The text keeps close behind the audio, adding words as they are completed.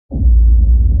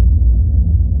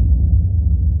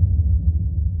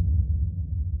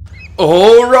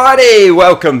Alrighty,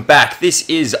 welcome back. This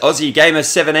is Aussie Gamer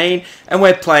 17 and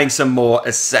we're playing some more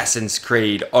Assassin's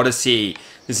Creed Odyssey.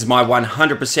 This is my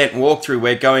 100% walkthrough.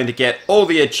 We're going to get all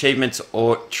the achievements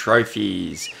or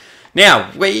trophies.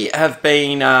 Now, we have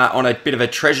been on a bit of a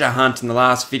treasure hunt in the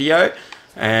last video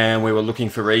and we were looking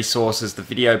for resources the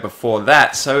video before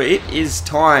that. So it is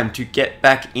time to get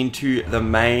back into the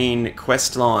main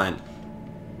quest line.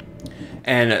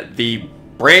 And the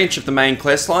branch of the main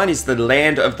quest line is the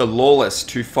Land of the Lawless,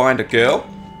 to find a girl.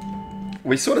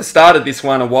 We sort of started this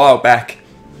one a while back,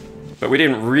 but we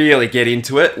didn't really get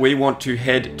into it. We want to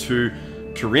head to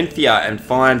Corinthia and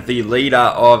find the leader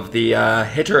of the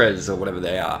Heteras, or whatever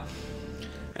they are.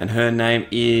 And her name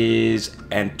is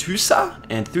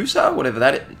Anthusa, whatever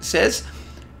that it says.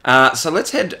 So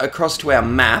let's head across to our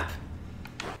map.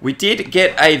 We did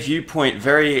get a viewpoint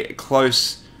very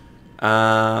close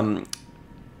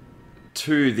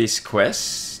to this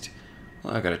quest.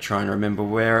 Well, I've got to try and remember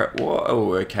where it was.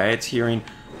 Oh, okay, it's here in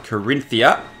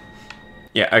Corinthia.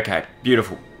 Yeah, okay,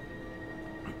 beautiful.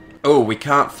 Oh, we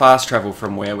can't fast travel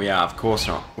from where we are. Of course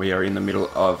not. We are in the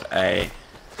middle of a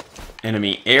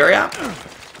enemy area.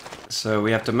 So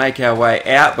we have to make our way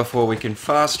out before we can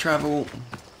fast travel.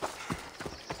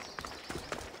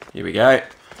 Here we go.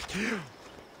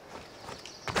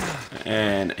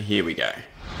 And here we go.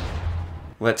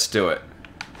 Let's do it.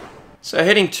 So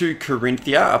heading to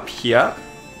Corinthia up here.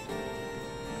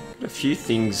 Got a few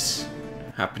things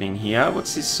happening here.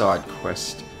 What's this side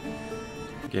quest?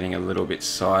 Getting a little bit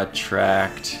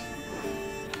sidetracked.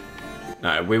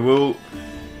 No, we will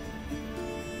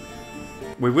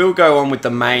go on with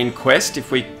the main quest.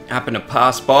 If we happen to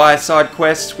pass by side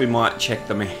quests, we might check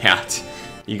them out.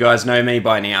 You guys know me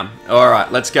by now.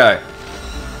 Alright, let's go.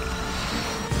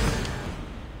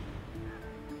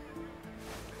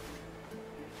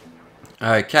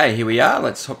 Okay, here we are.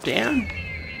 Let's hop down.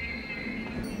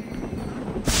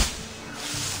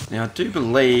 Now, I do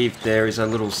believe there is a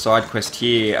little side quest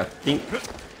here. I think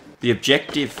the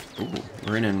objective... Ooh,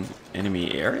 we're in an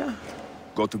enemy area.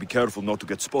 Got to be careful not to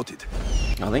get spotted.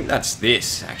 I think that's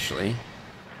this, actually.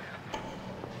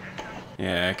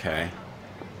 Yeah, okay.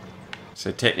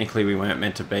 So technically we weren't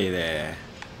meant to be there.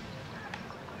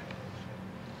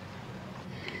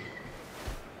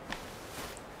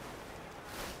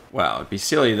 Well, it'd be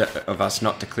silly of us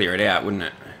not to clear it out, wouldn't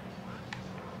it?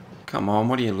 Come on,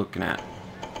 what are you looking at?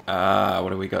 What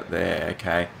do we got there?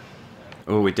 Okay.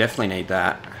 Oh, we definitely need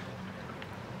that.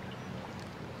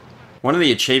 One of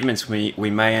the achievements we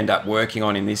may end up working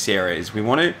on in this area is we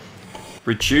want to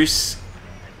reduce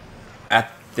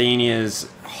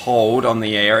Athena's hold on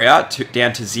the area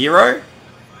down to 0.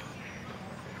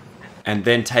 And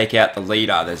then take out the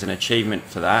leader. There's an achievement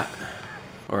for that.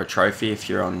 Or a trophy if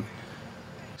you're on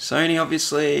Sony,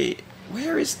 obviously.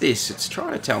 Where is this? It's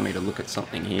trying to tell me to look at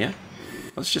something here.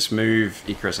 Let's just move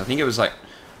Icarus. I think it was like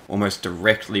almost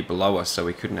directly below us, so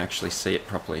we couldn't actually see it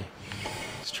properly.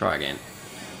 Let's try again.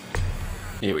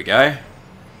 Here we go.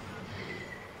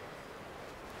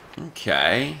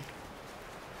 Okay.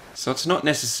 So it's not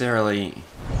necessarily...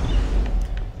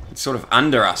 It's sort of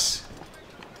under us,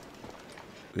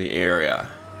 the area.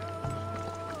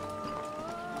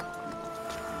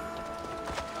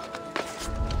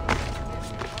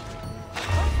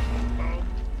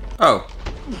 Oh.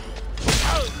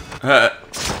 Oh,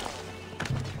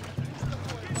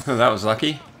 that was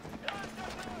lucky.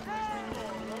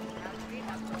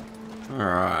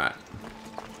 Alright.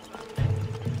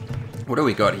 What do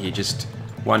we got here? Just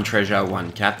one treasure,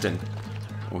 one captain.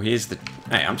 Well, here's the...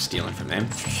 Hey, I'm stealing from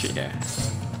them. Shit, yeah.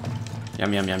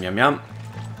 Yum, yum, yum, yum, yum.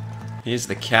 Here's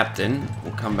the captain.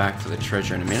 We'll come back for the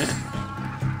treasure in a minute.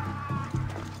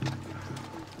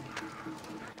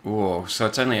 Whoa, so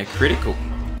it's only a critical.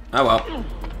 Oh well.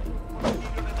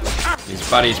 His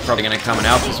buddy's probably going to come and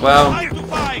help as well.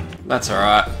 That's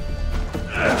alright.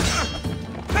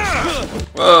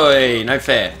 Whoa, no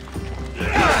fair.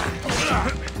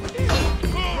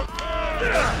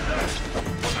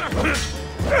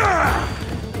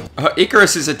 Oh,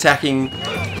 Icarus is attacking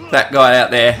that guy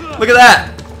out there. Look at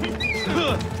that!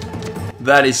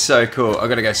 That is so cool. I've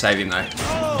got to go save him though.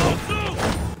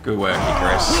 Good work,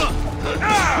 Icarus.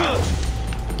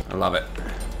 I love it.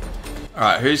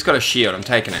 Alright, who's got a shield? I'm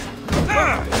taking it.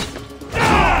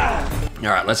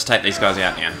 Alright, let's take these guys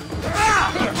out now.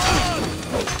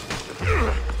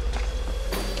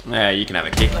 Yeah, you can have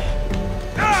a kick.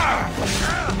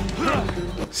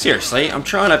 Seriously, I'm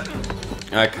trying to...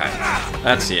 Okay,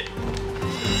 that's it.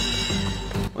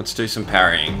 Let's do some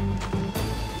parrying.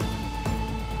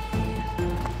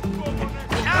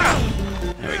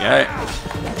 There we go.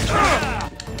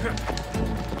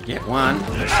 Get one.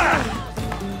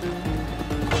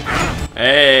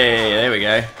 Hey, there we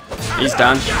go. He's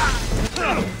done.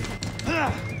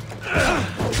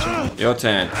 Your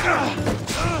turn.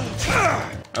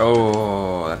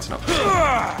 Oh, that's not good.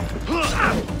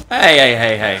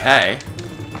 Hey.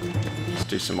 Let's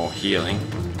do some more healing.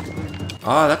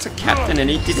 Oh, that's a captain, and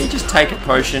did he just take a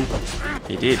potion?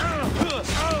 He did.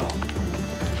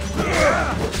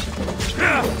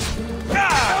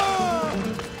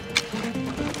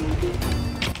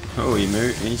 Oh, he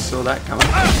moved. He saw that coming.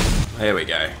 There we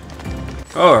go.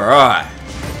 Alright.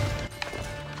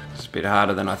 It's a bit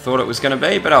harder than I thought it was going to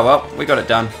be, but oh well, we got it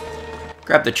done.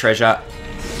 Grab the treasure.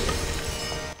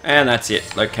 And that's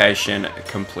it. Location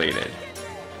completed.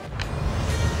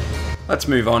 Let's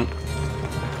move on.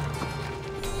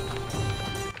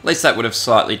 At least that would have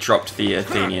slightly dropped the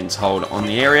Athenians' hold on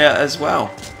the area as well.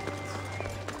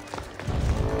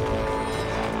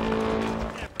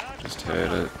 Just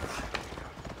heard it.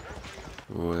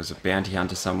 Oh, there's a bounty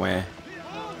hunter somewhere.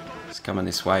 It's coming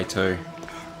this way too.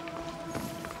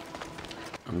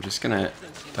 I'm just gonna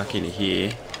duck into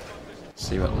here.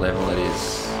 See what level it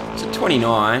is. It's a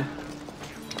 29.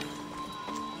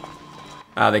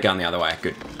 Ah, they're going the other way.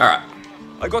 Good. Alright.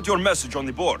 I got your message on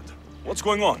the board. What's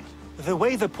going on? The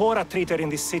way the poor are treated in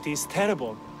this city is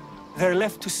terrible. They're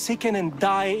left to sicken and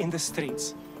die in the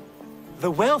streets. The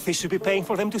wealthy should be paying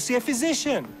for them to see a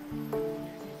physician.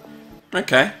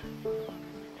 Okay.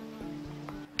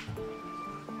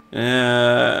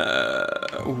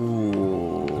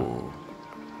 Ooh.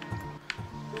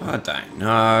 I don't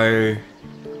know.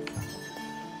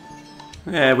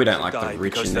 Yeah, we don't like the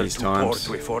rich in these times.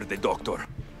 To afford the doctor.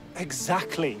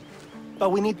 Exactly. But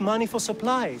we need money for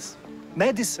supplies,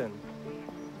 medicine.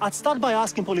 I'd start by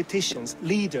asking politicians,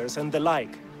 leaders, and the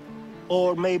like.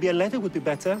 Or maybe a letter would be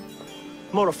better.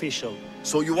 More official.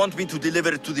 So you want me to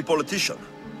deliver it to the politician?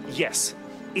 Yes.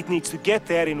 It needs to get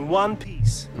there in one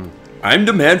piece. I'm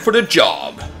the man for the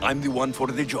job. I'm the one for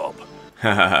the job.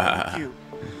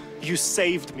 You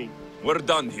saved me. We're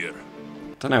done here.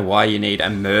 Don't know why you need a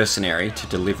mercenary to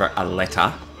deliver a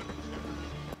letter.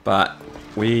 But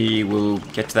we will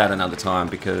get to that another time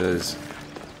because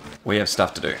we have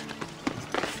stuff to do.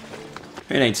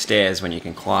 Who needs stairs when you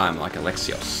can climb like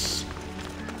Alexios?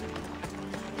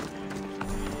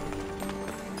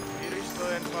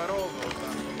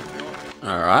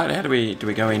 Alright, how do we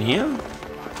go in here?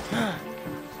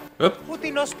 Oop.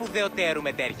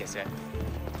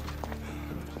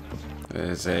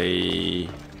 There's a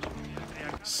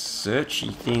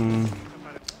searchy thing.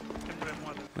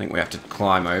 I think we have to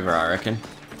climb over, I reckon.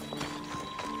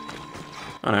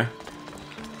 Oh no.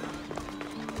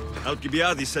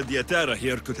 Alcibiades said the Etera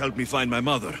here could help me find my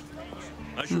mother.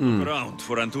 I should look around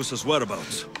for Antusa's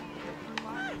whereabouts.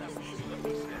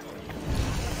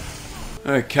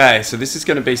 Okay, so this is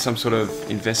going to be some sort of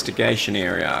investigation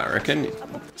area, I reckon.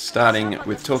 Starting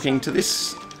with talking to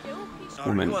this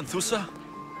woman. Are you Anthusa?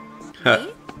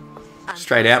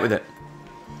 Straight out with it.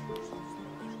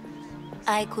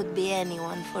 I could be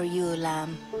anyone for you,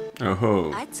 Lamb.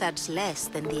 Oh. I'd charge less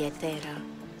than the Etera.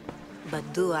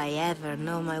 But do I ever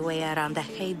know my way around a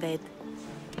haybed?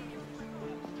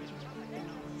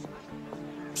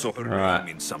 So her Right. name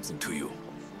means something to you.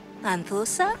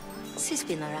 Anthusa? She's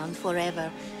been around forever,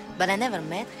 but I never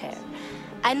met her.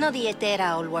 I know the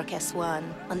Etera all work as one,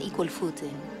 on equal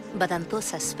footing. But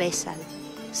Anthusa's special.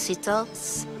 She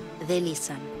talks, they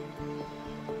listen.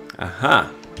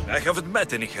 Aha. I haven't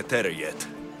met any Hetera yet.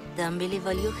 Don't believe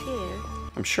all you hear.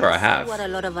 I'm sure I have. What a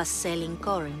lot of us sell in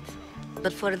Corinth.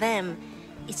 But for them,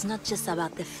 it's not just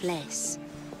about the flesh.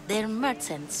 They're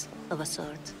merchants of a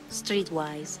sort,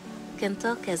 streetwise. Can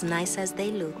talk as nice as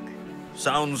they look.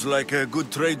 Sounds like a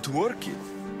good trade to work in.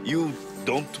 You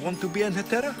don't want to be an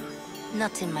Hetera?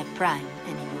 Not in my prime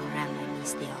anymore, am I,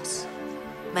 Miss Dios?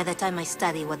 By the time I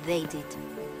study what they did,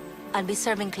 I'll be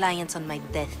serving clients on my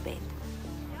deathbed.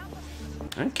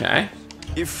 Okay.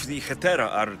 If the Hetera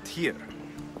aren't here,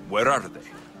 where are they?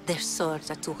 Their swords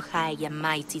are too high and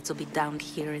mighty to be down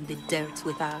here in the dirt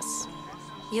with us.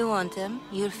 You want them,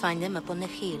 you'll find them up on the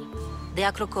hill. The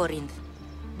Acro Corinth.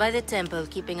 By the temple,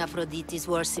 keeping Aphrodite's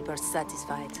worshippers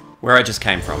satisfied. Where I just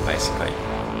came from, basically.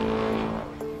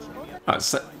 Oh,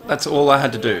 so that's all I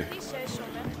had to do.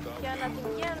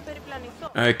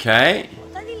 Okay.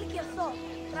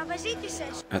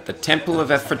 At the Temple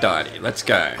of Aphrodite. Let's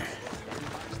go.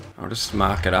 I'll just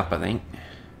mark it up, I think.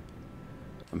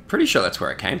 I'm pretty sure that's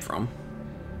where it came from.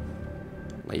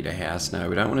 Leader house. No,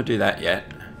 we don't want to do that yet.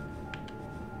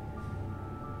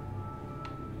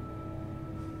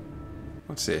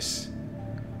 What's this?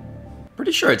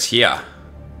 Pretty sure it's here.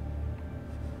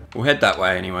 We'll head that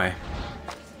way anyway.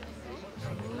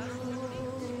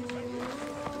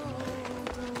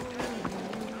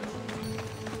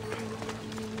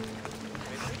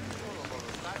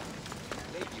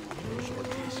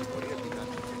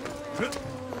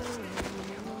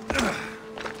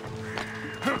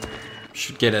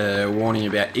 Should get a warning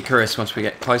about Icarus once we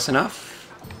get close enough.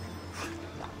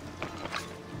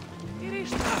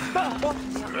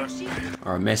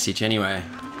 Or a message anyway.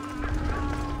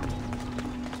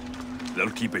 They'll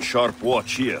keep a sharp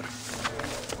watch here.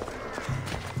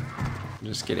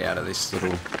 Just get out of this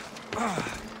little...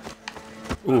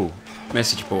 Ooh,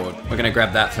 message board. We're going to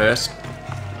grab that first.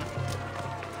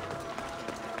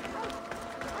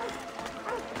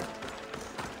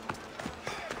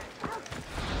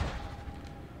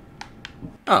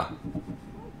 Oh.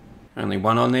 Only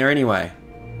one on there anyway.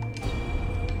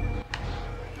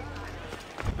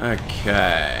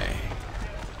 Okay.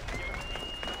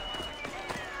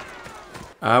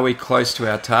 Are we close to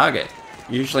our target?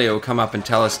 Usually it will come up and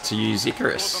tell us to use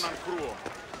Icarus.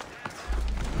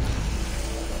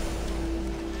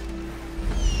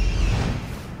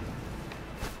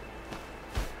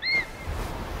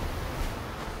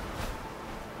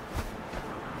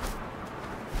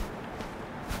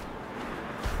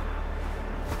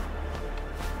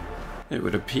 It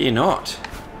would appear not.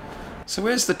 So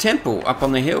where's the temple? Up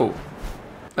on the hill.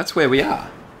 That's where we are.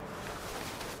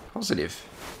 Positive.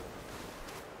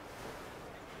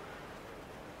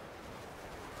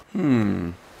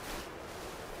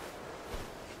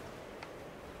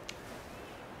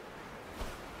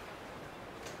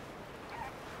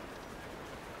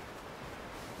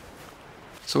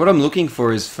 So what I'm looking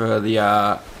for is for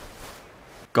the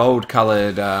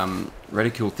gold-coloured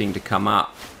reticule thing to come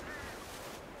up.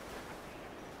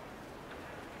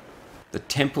 The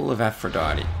Temple of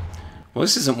Aphrodite. Well,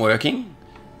 this isn't working.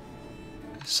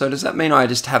 So does that mean I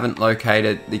just haven't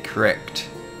located the correct...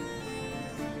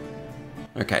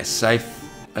 Okay, safe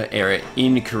area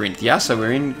in Corinthia. So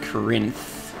we're in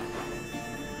Corinth.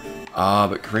 Ah,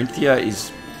 but Corinthia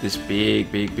is this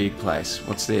big, big, big place.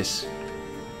 What's this?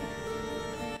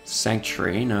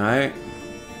 Sanctuary, no.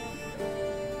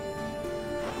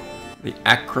 The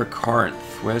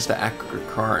Acrocorinth. Where's the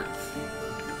Acrocorinth?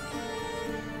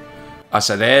 Oh,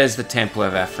 so there's the Temple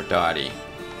of Aphrodite.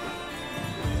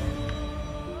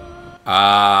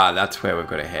 Ah, that's where we've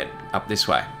got to head. Up this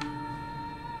way.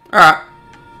 Alright.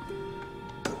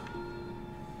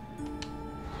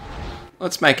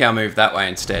 Let's make our move that way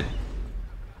instead.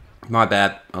 My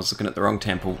bad. I was looking at the wrong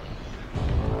temple.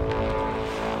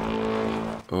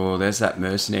 Oh, there's that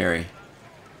mercenary.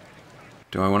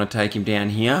 Do I want to take him down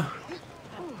here?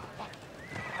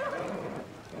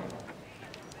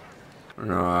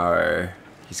 No.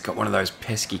 He's got one of those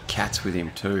pesky cats with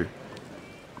him too.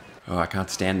 Oh, I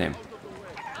can't stand them.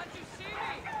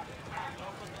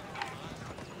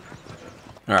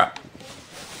 Alright.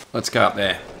 Let's go up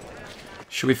there.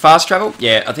 Should we fast travel?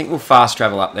 Yeah, I think we'll fast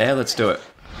travel up there. Let's do it.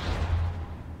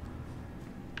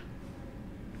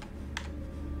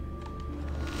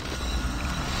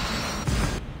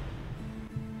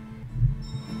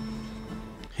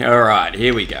 Alright,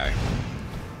 here we go.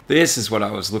 This is what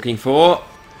I was looking for.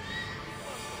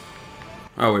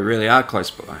 Oh, we really are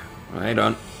close by. Wait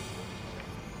on.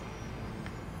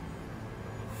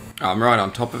 Oh, I'm right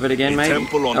on top of it again, maybe?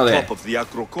 Temple on there. top of the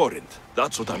Acrocorinth.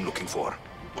 That's what I'm looking for.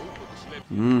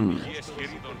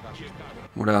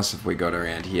 What else have we got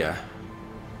around here?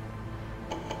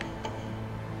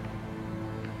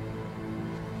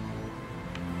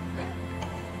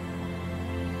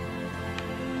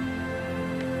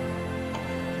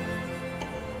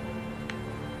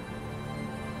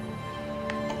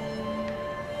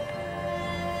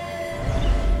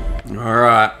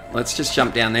 Alright, let's just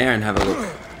jump down there and have a look.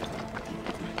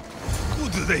 Who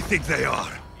do they think they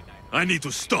are? I need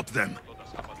to stop them.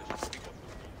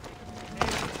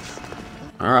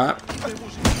 Alright.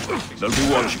 They'll be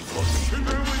watching for me.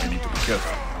 I need to be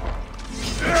careful.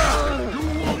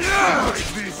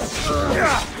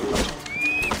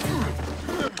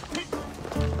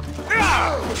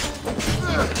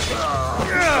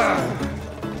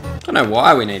 I don't know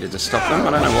why we needed to stop them. I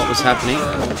don't know what was happening.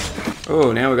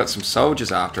 Oh, now we've got some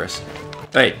soldiers after us.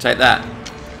 Hey, take that.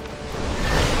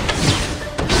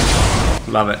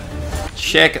 Love it.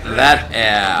 Check that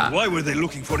out. Why were they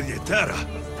looking for the Etera?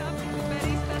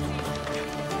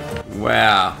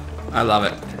 Wow. I love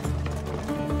it.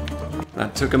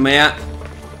 That took them out.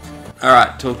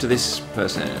 Alright, talk to this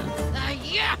person.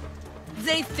 Yeah!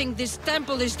 They think this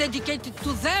temple is dedicated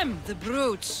to them, the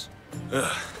brutes. The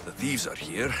thieves are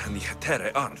here, and the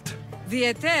Etera aren't. The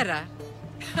Etera?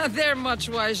 They're much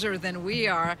wiser than we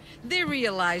are. They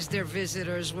realized their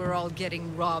visitors were all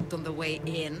getting robbed on the way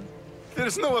in.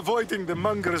 There's no avoiding the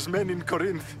monger's men in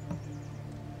Corinth.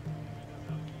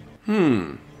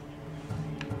 I'll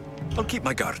keep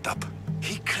my guard up.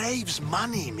 He craves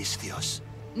money, Misthios.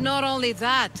 Not only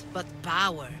that, but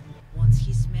power. Once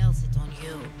he smells it on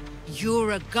you,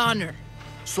 you're a gunner.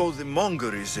 So the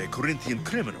monger is a Corinthian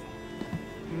criminal.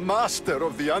 Master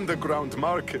of the underground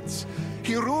markets.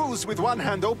 He rules with one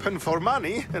hand open for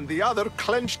money and the other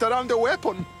clenched around a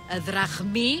weapon. A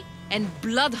drachmi and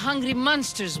blood-hungry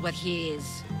monster's what he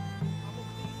is.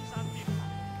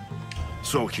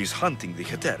 So he's hunting the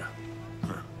Hetera.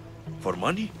 Huh. For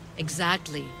money?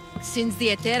 Exactly. Since the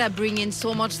Etera bring in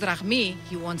so much drachmi,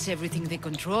 he wants everything they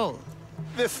control.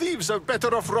 The thieves are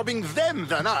better off robbing them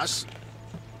than us.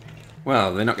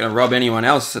 Well, they're not going to rob anyone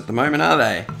else at the moment, are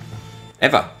they?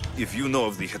 Ever. If you know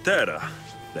of the Hetera,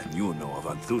 then you know of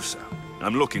Anthusa.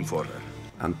 I'm looking for her.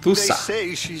 They Anthusa.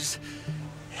 say she's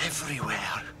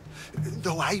everywhere.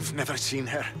 Though I've never seen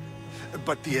her.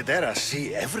 But the Edera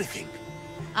see everything.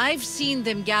 I've seen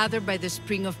them gather by the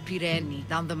spring of Pireni,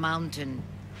 down the mountain.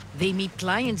 They meet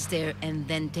clients there and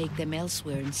then take them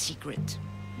elsewhere in secret.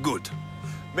 Good.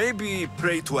 Maybe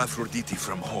pray to Aphrodite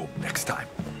from home next time.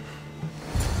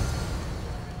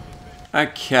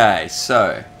 Okay,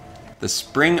 so the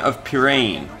Spring of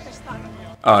Pyrene.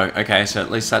 Oh, okay, so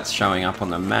at least that's showing up on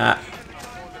the map.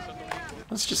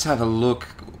 Let's just have a look.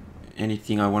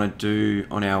 Anything I want to do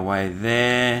on our way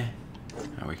there?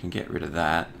 Oh, we can get rid of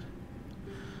that.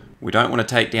 We don't want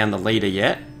to take down the leader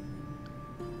yet.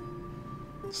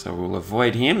 So we'll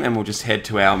avoid him and we'll just head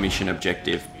to our mission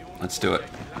objective. Let's do it.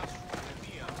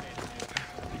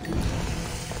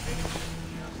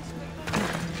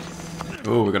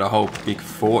 Oh, we've got a whole big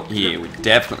fort here. We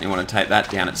definitely want to take that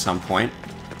down at some point.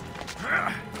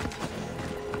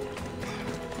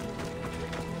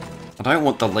 I don't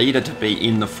want the leader to be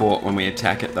in the fort when we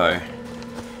attack it though.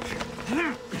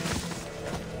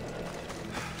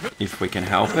 If we can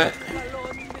help it.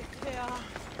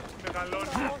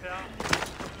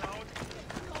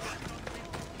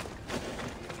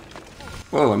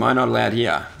 Whoa, am I not allowed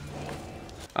here?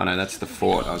 Oh no, that's the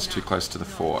fort. I was too close to the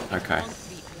fort. Okay.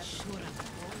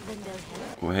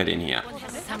 We'll head in here.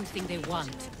 Something they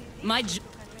want.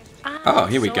 Oh,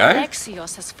 here we so go.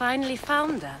 Alexios has finally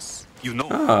found us. You know,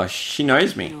 Oh, she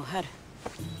knows me. know her.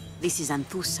 This is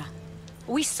Anthusa.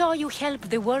 We saw you help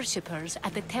the worshippers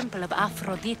at the temple of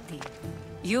Aphrodite.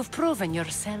 You've proven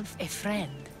yourself a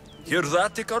friend. hear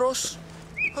that, Icaros?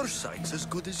 Her sight's as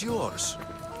good as yours.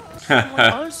 Someone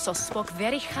also spoke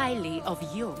very highly of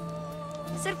you.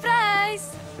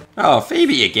 Surprise! Oh,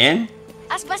 Phoebe again.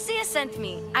 Aspasia sent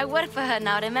me. I work for her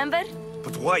now, remember?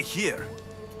 But why here?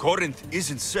 Corinth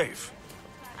isn't safe.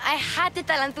 I had to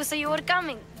tell Anthusa you were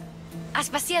coming.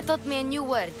 Aspasia taught me a new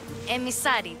word,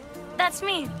 emissary. That's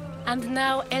me. And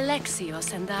now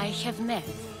Alexios and I have met.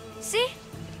 See?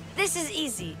 This is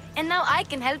easy. And now I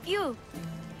can help you.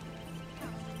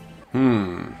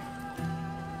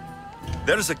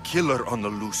 There's a killer on the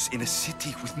loose in a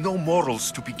city with no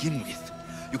morals to begin with.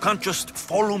 You can't just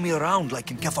follow me around like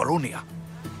in Kepharonia.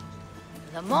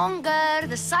 The Monger,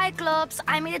 the Cyclops,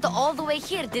 I made it all the way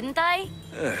here, didn't I?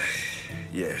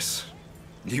 Yes.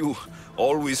 You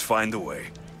always find a way.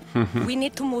 We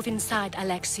need to move inside,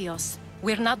 Alexios.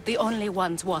 We're not the only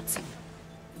ones watching.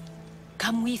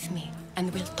 Come with me,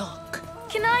 and we'll talk.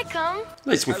 Can I come? At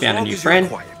least we As found a long new as you're friend.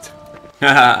 quiet.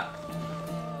 Haha.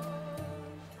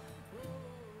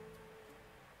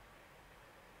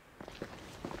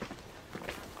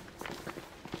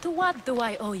 To what do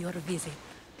I owe your visit?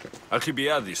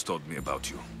 Alcibiades told me about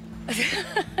you.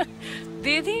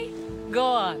 Did he? Go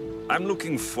on. I'm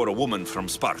looking for a woman from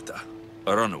Sparta.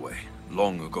 A runaway,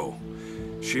 long ago.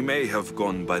 She may have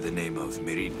gone by the name of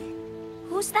Myrine.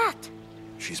 Who's that?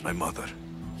 She's my mother.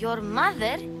 Your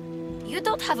mother? You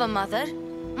don't have a mother.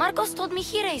 Marcos told me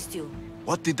he raised you.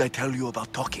 What did I tell you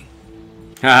about talking?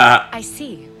 Haha. I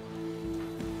see.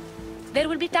 There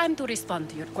will be time to respond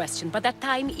to your question, but that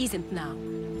time isn't now.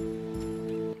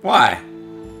 Why?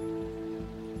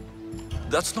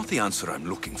 That's not the answer I'm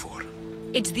looking for.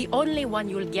 It's the only one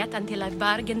you'll get until I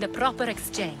bargain the proper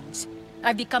exchange.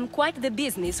 I've become quite the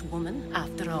businesswoman,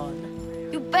 after all.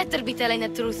 You better be telling the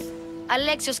truth.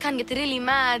 Alexios can get really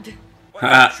mad.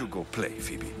 Why don't you go play,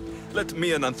 Phoebe? Let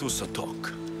me and Anthusa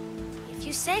talk. If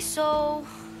you say so.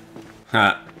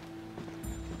 Ha.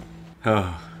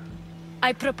 Oh.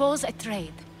 I propose a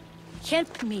trade.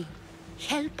 Help me.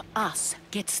 Help us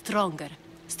get stronger.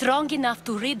 Strong enough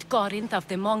to rid Corinth of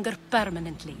the Monger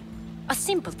permanently. A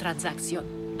simple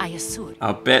transaction, I assure.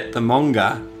 I'll bet the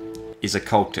Monger is a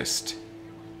cultist.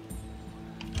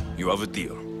 You have a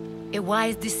deal. A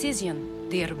wise decision,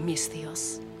 dear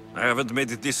Misthios. I haven't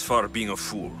made it this far being a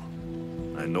fool.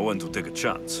 I know when to take a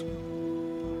chance.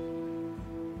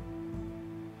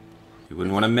 You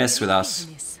wouldn't want to mess with us.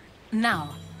 Now,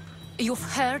 You've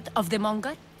heard of the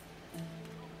Monger?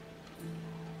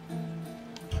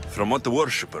 From what the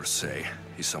worshippers say,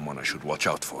 he's someone I should watch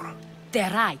out for.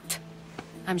 They're right.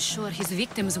 I'm sure his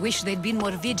victims wish they'd been more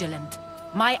vigilant.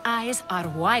 My eyes are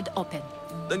wide open.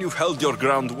 Then you've held your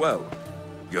ground well.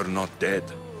 You're not dead.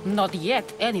 Not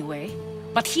yet, anyway.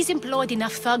 But he's employed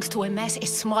enough thugs to amass a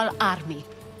small army.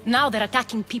 Now they're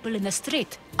attacking people in the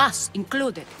street, us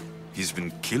included. He's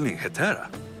been killing Hetera.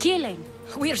 Killing?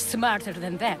 We're smarter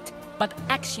than that. But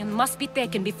action must be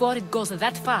taken before it goes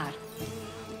that far.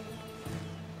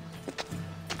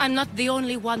 I'm not the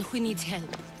only one who needs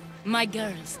help. My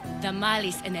girls,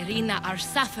 Damalis and Irina, are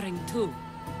suffering too.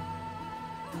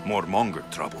 More Monger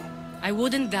trouble. I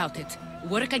wouldn't doubt it.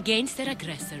 Work against their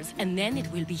aggressors, and then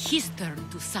it will be his turn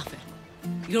to suffer.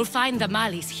 You'll find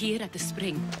Damalis here at the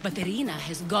spring, but Irina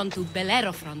has gone to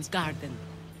Bellerophon's garden.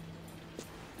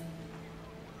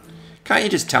 Can't you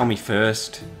just tell me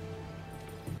first?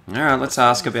 Alright, let's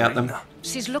ask about them.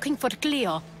 She's looking for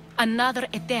Cleo, another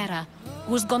Hetera,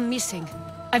 who's gone missing.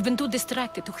 I've been too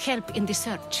distracted to help in the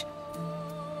search.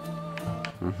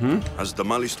 Has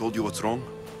Damalis told you what's wrong?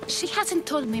 She hasn't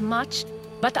told me much,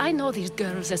 but I know these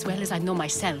girls as well as I know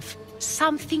myself.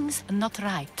 Something's not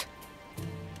right.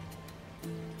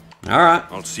 Alright.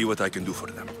 I'll see what I can do for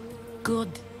them. Good.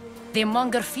 The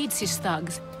Monger feeds his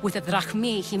thugs. With the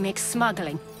drachmi, he makes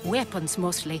smuggling. Weapons,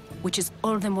 mostly, which is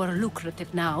all the more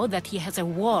lucrative now that he has a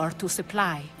war to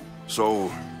supply.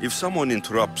 So, if someone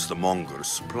interrupts the Monger's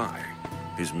supply,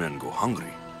 his men go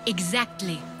hungry.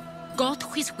 Exactly. Go to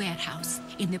his warehouse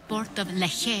in the port of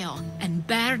Lecheo and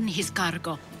burn his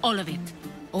cargo, all of it.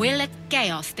 We'll let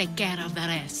chaos take care of the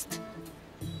rest.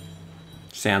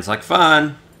 Sounds like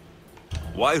fun.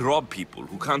 Why rob people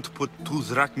who can't put two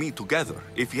drachmi together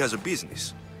if he has a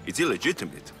business? It's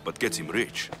illegitimate, but gets him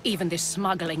rich. Even the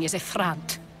smuggling is a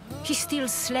front. He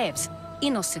steals slaves,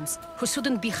 innocents, who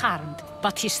shouldn't be harmed,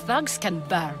 but his thugs can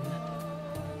burn.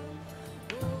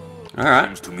 Alright.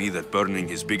 Seems to me that burning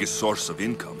his biggest source of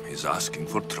income is asking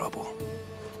for trouble.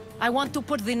 I want to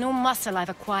put the new muscle I've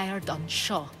acquired on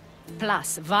show.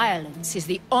 Plus, violence is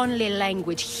the only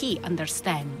language he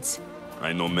understands.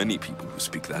 I know many people who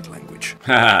speak that language.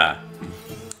 Haha.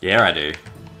 Yeah, I do.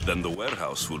 Then the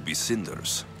warehouse will be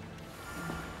cinders.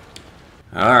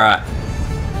 Alright.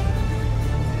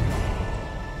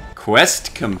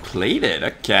 Quest completed.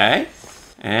 Okay.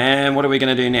 And what are we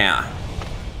going to do now?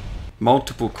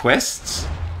 Multiple quests.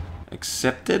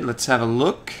 Accepted. Let's have a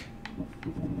look.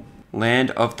 Land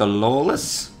of the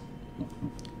Lawless.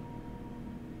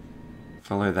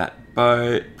 Follow that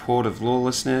boat. Port of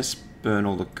Lawlessness. Burn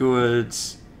all the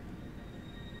goods.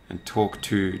 And talk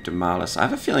to Damalis. I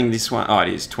have a feeling this one... Oh, it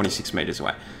is 26 meters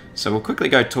away. So we'll quickly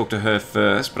go talk to her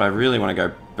first, but I really want to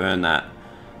go burn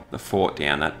the fort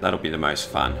down. That'll be the most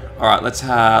fun. Alright,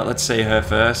 let's see her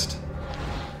first.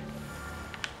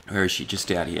 Where is she? Just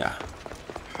out here.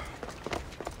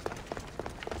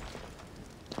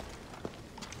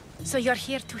 So you're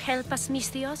here to help us,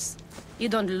 Misthios? You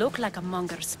don't look like a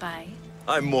Monger spy.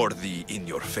 I'm more the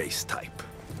in-your-face type.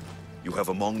 You have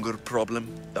a Monger problem,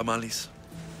 Damalis?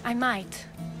 I might.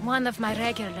 One of my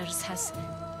regulars has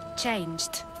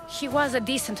changed. He was a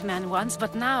decent man once,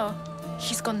 but now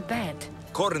he's gone bad.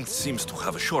 Corinth seems to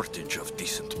have a shortage of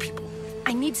decent people.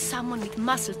 I need someone with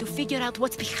muscle to figure out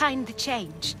what's behind the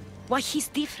change. Why he's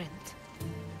different.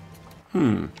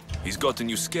 He's gotten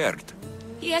you scared.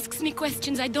 He asks me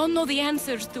questions I don't know the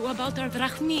answers to about our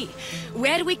drachmi.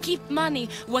 Where we keep money,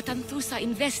 what Anthusa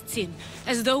invests in.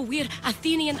 As though we're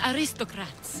Athenian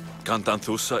aristocrats. Can't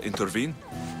Anthusa intervene?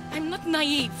 I'm not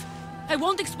naive. I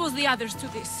won't expose the others to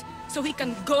this. So he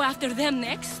can go after them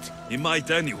next? He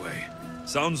might anyway.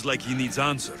 Sounds like he needs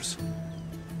answers.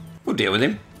 We'll deal with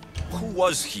him. Who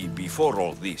was he before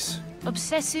all this?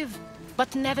 Obsessive,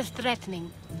 but never threatening.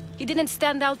 He didn't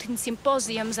stand out in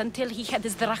symposiums until he had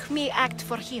his drachmi act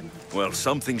for him. Well,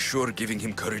 something's sure giving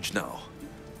him courage now.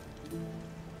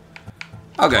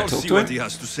 I'll go I'll talk see to what him. he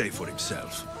has to say for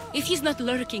himself. If he's not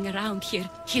lurking around here,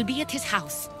 he'll be at his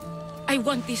house. I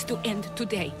want this to end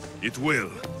today. It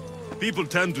will. People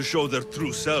tend to show their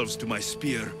true selves to my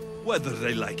spear, whether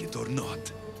they like it or not.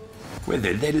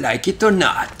 Whether they like it or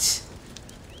not.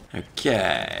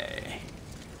 Okay.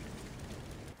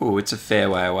 Oh, it's a fair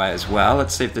way away as well.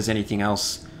 Let's see if there's anything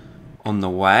else on the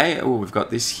way. Oh, we've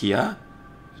got this here.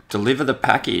 Deliver the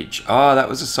package. Oh, that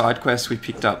was a side quest we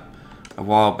picked up a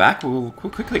while back. We'll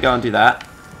quickly go and do that.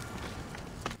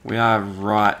 We are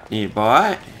right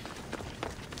nearby.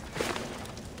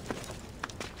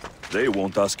 They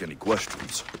won't ask any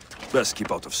questions. Best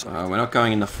keep out of sight. We're not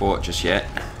going in the fort just yet.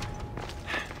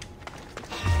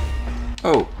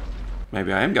 Oh,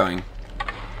 maybe I am going.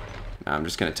 I'm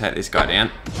just going to take this guy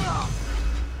down.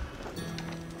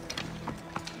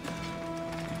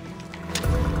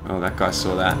 Oh, that guy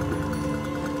saw that.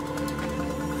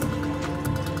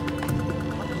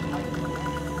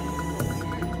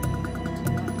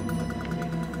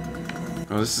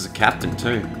 Oh, this is a captain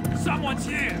too. Someone's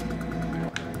here!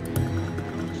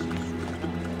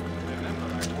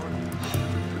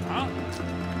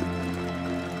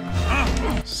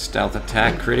 Stealth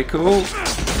attack critical.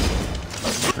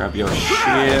 Grab your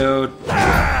shield.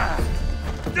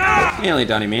 Nearly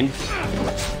done him in.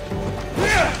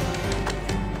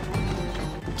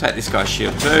 Take this guy's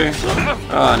shield too.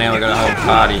 Oh, now we've got a whole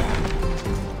party.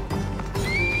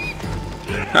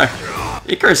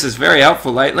 Icarus is very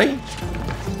helpful lately.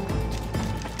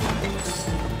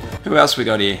 Who else we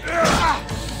got here?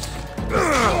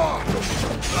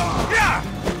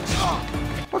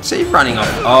 What's he running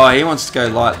off? Oh, he wants to go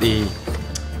light the...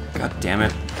 God damn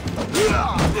it.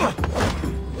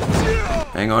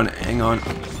 Hang on, hang on.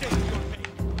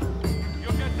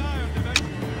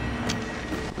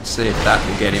 Let's see if that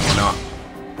will get him or not.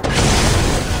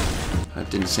 That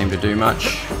didn't seem to do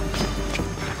much.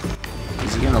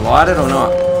 Is he going to light it or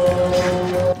not?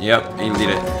 Yep, he lit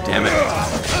it. Damn it.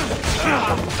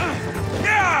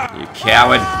 You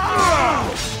coward.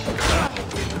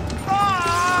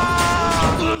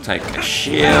 Take a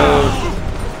shield.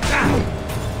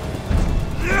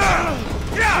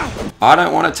 I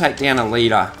don't want to take down a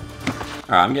leader.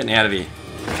 Alright, I'm getting out of here.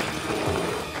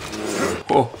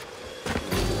 Oh.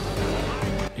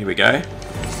 Here we go.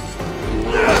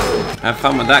 Have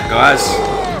fun with that, guys.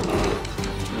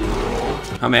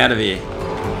 I'm out of here.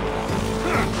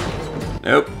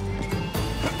 Nope.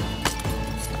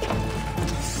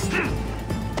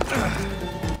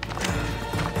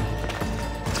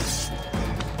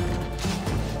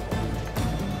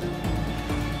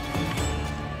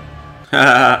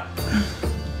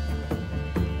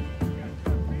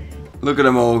 Look at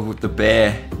them all with the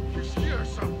bear.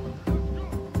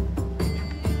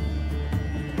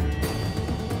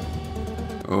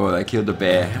 Oh, they killed the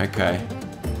bear. Okay.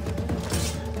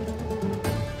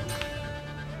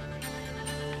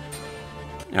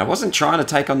 Now, I wasn't trying to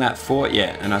take on that fort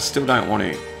yet, and I still don't want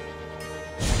to.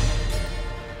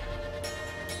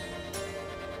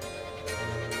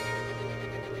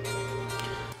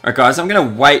 Alright guys, I'm going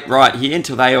to wait right here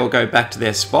until they all go back to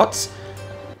their spots.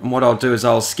 And what I'll do is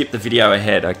I'll skip the video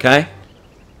ahead, okay?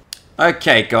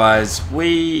 Okay guys,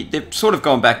 they've sort of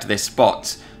gone back to their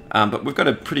spots. But we've got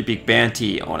a pretty big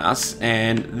bounty on us.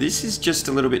 And this is just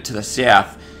a little bit to the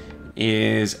south.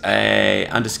 Is a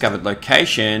undiscovered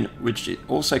location, which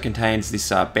also contains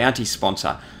this bounty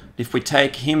sponsor. If we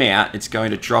take him out, it's going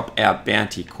to drop our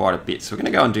bounty quite a bit. So we're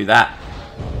going to go and do that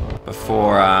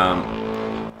before...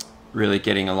 really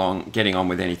getting on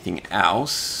with anything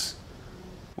else.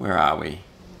 Where are we?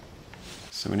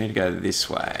 So we need to go this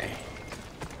way.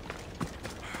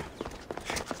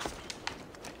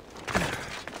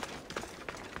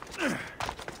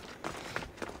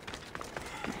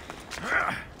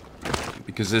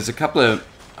 Because there's a couple of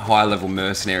high-level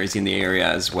mercenaries in the area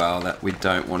as well that we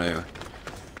don't want to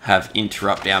have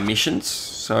interrupt our missions.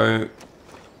 So...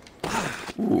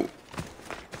 Ooh.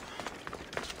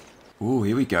 Ooh,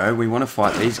 here we go. We want to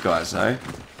fight these guys, though.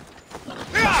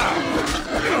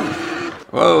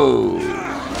 Whoa!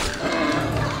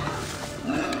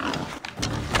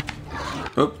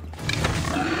 Oop.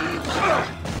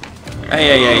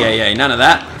 Hey, none of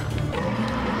that.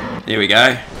 Here we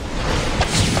go.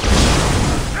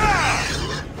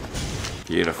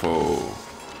 Beautiful.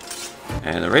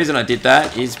 And the reason I did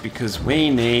that is because we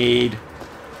need...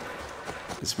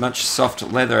 as much soft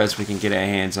leather as we can get our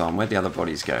hands on. Where'd the other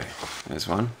bodies go? There's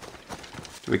one.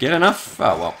 Do we get enough?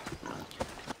 Oh, well.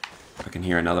 I can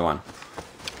hear another one.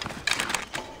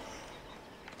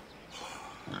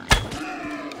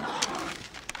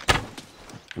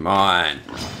 Come on.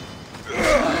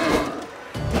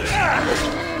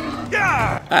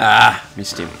 Ah,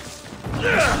 missed him.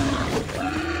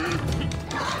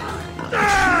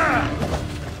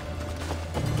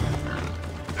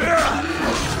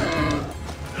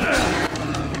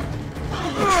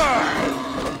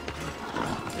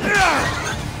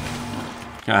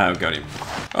 Ah, I've got him.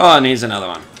 Oh, and here's another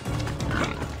one.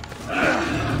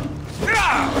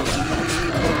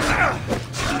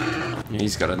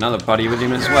 He's got another buddy with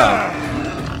him as well.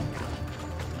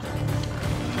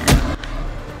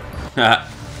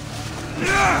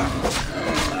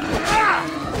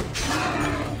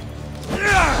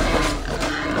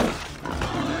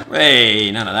 Hey,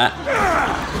 none of that.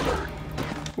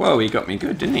 Whoa, he got me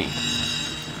good, didn't he?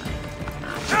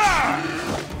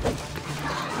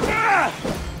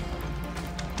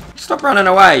 Stop running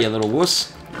away, you little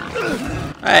wuss.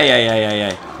 Hey, hey, hey,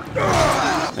 hey,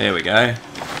 hey. There we go.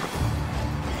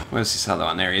 Where's this other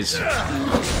one? There he is.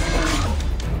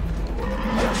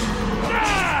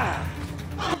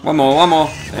 One more, one more.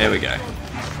 There we go.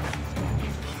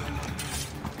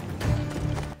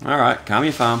 Alright, calm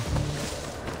your farm.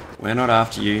 We're not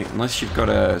after you, unless you've got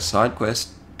a side quest.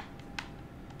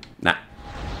 Nah.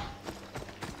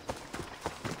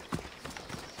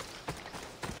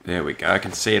 There we go, I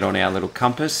can see it on our little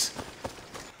compass.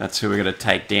 That's who we're going to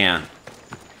take down.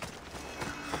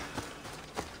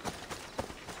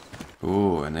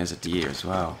 Ooh, and there's a deer as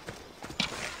well.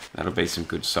 That'll be some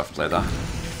good soft leather.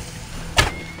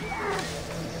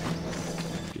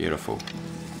 Beautiful.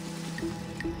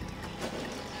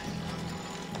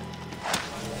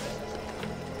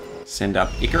 Send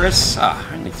up Icarus.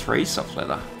 Ah, only 3 soft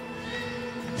leather.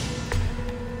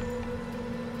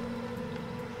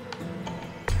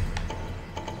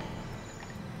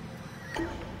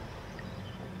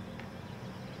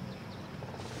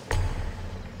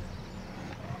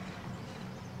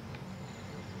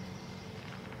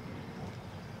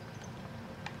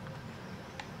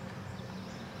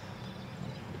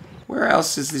 Where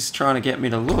else is this trying to get me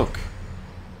to look?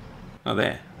 Oh,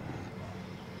 there.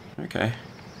 Okay.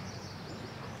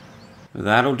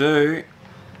 That'll do.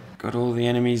 Got all the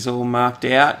enemies all marked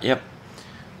out. Yep.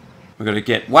 We've got to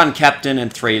get 1 captain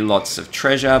and 3 lots of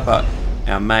treasure, but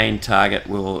our main target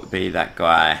will be that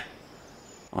guy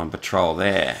on patrol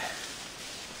there.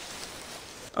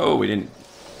 Oh, we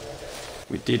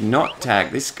did not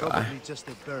tag this guy. Probably just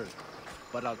a bird,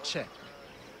 but I'll check.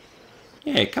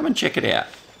 Yeah, come and check it out.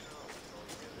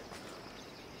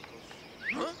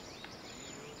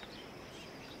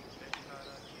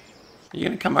 Are you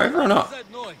going to come over or not?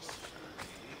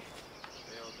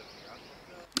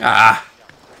 Ah!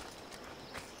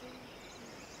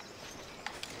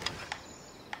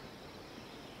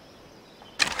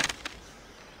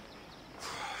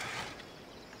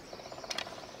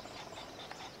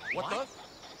 What the?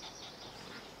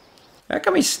 How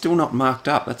come he's still not marked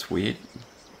up? That's weird.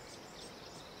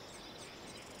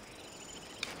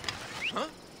 Huh?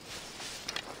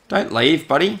 Don't leave,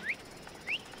 buddy.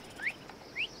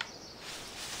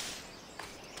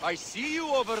 I see you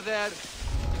over there.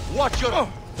 Watch your...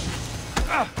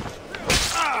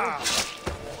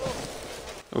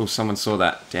 Oh, someone saw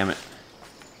that. Damn it.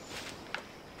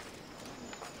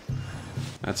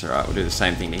 That's alright, we'll do the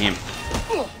same thing to him.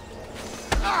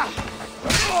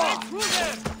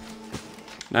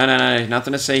 No, no, no,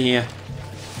 nothing to see here.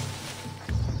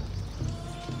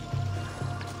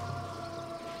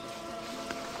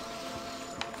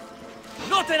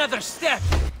 Not another step.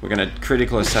 We're going to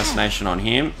critical assassination on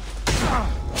him.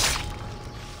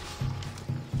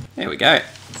 There we go.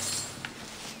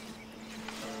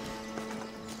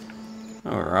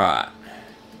 Alright.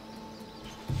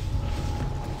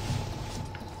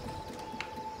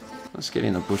 Let's get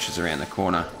in the bushes around the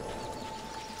corner.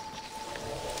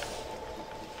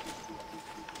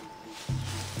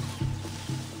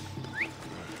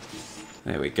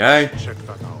 There we go. Check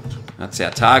that out. That's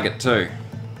our target too.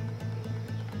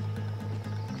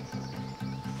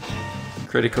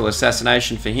 Critical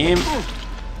assassination for him.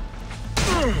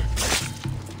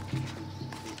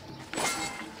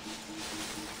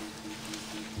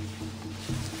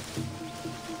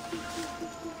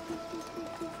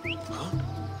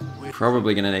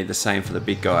 Probably going to need the same for the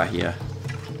big guy here.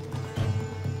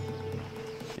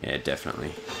 Yeah,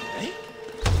 definitely.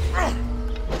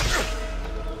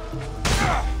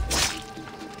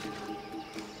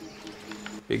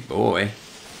 Big boy.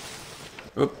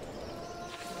 Oop.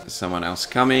 There's someone else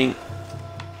coming.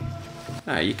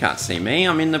 No, you can't see me.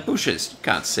 I'm in the bushes. You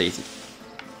can't see.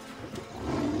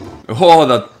 Oh,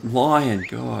 the lion.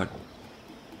 God.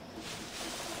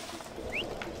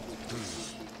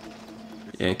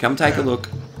 Yeah, come take a look.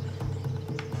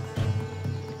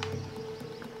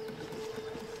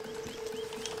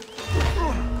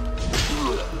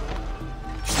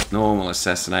 Normal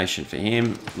assassination for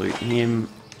him. Loot him.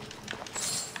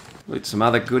 Loot some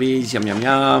other goodies. Yum, yum,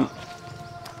 yum.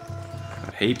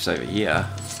 Got heaps over here.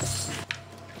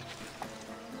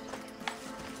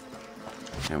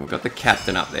 And we've got the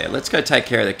captain up there. Let's go take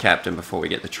care of the captain before we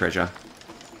get the treasure.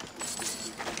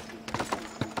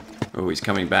 Oh, he's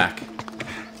coming back.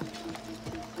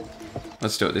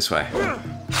 Let's do it this way.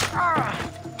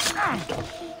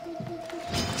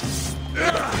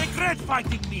 Regret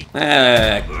fighting me.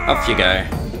 Off you go.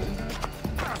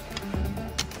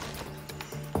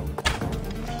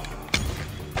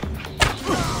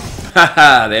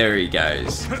 Haha, there he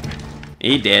goes.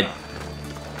 He dead.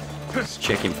 Let's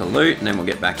check him for loot and then we'll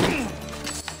get back in.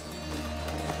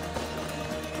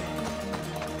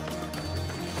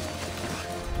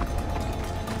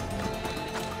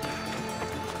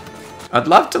 I'd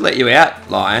love to let you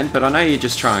out, Lion, but I know you're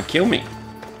just trying to kill me.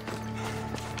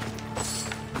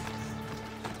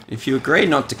 If you agree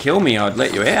not to kill me, I'd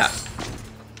let you out.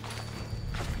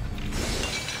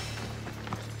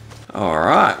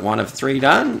 Alright, 1 of 3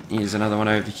 done. Here's another one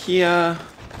over here.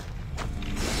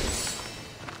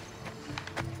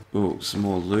 Ooh, some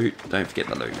more loot. Don't forget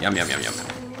the loot. Yum, yum, yum, yum.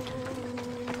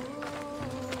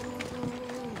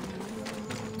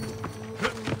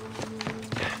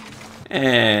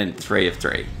 And 3 of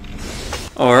 3.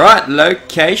 Alright,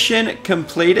 location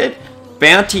completed.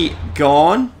 Bounty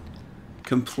gone.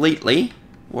 Completely.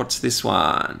 What's this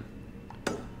one?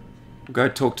 We'll go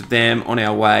talk to them on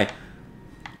our way.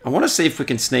 I want to see if we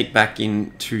can sneak back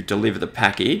in to deliver the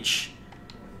package.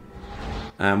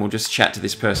 We'll just chat to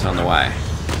this person on the way.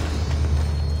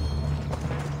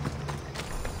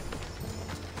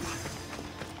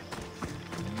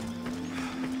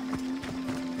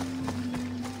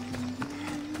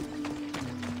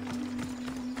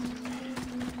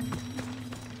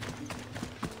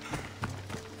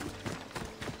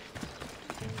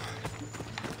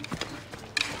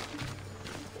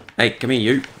 Hey, come here,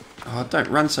 you. Oh, don't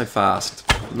run so fast.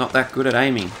 I'm not that good at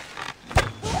aiming.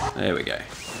 There we go.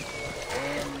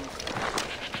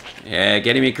 Yeah,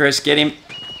 get him, Chris, get him.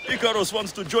 Icarus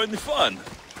wants to join the fun.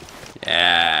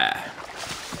 Yeah.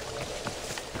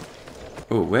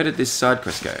 Oh, where did this side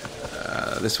quest go?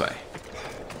 This way.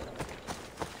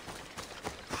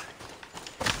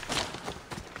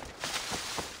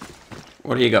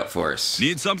 What do you got for us?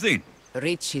 Need something?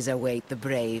 Riches await the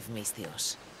brave,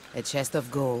 Misthios. A chest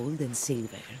of gold and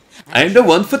silver. I'm the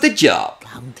one for the job.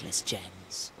 Countless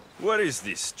gems. Where is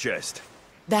this chest?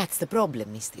 That's the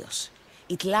problem, Misthios.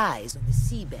 It lies on the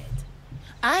seabed.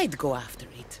 I'd go after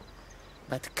it.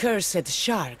 But cursed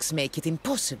sharks make it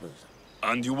impossible.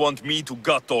 And you want me to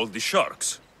gut all the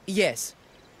sharks? Yes.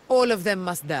 All of them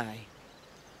must die.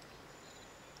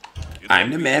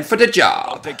 I'm the man for the I'll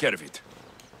job. take care of it.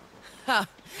 Ha!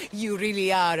 You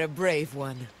really are a brave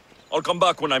one. I'll come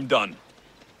back when I'm done.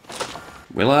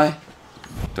 Will I?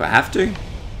 Do I have to?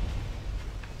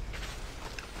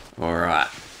 Alright.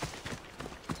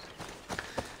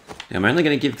 I'm only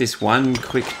going to give this one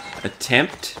quick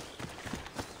attempt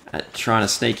at trying to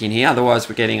sneak in here, otherwise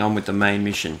we're getting on with the main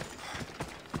mission.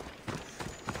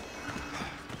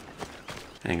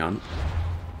 Hang on.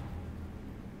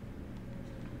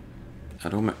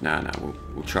 I'd almost, no,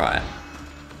 we'll try it.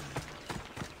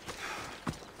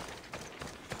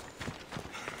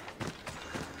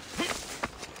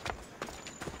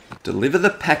 Deliver the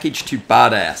package to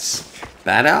Badass.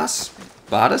 Badass?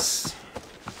 Badass?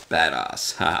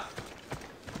 Badass. Ha.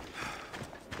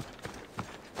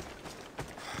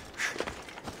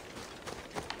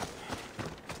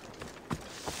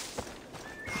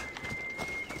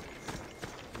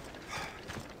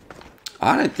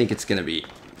 I don't think it's going to be...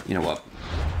 You know what?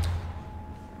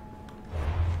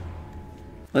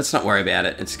 Let's not worry about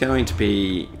it. It's going to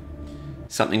be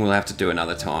something we'll have to do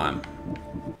another time.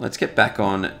 Let's get back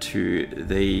on to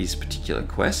these particular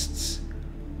quests.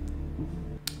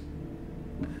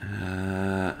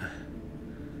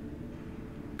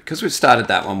 Because we've started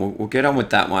that one, we'll get on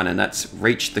with that one, and that's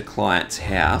reach the client's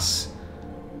house.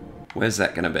 Where's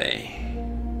that going to be?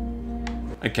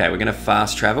 Okay, we're going to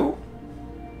fast travel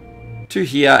to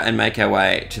here and make our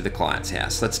way to the client's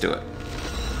house. Let's do it.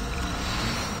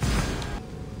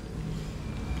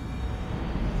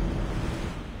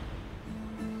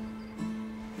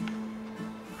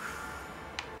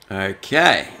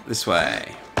 Okay, this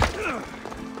way.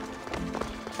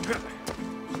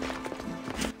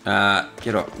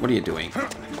 Get up. What are you doing?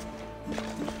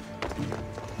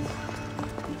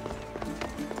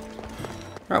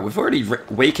 Right, we've already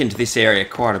weakened this area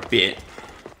quite a bit.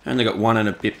 Only got 1 and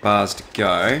a bit bars to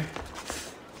go.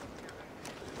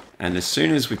 And as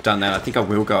soon as we've done that, I think I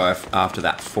will go after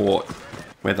that fort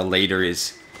where the leader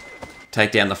is.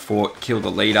 Take down the fort, kill the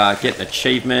leader, get an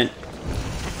achievement.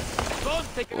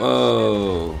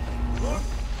 Whoa.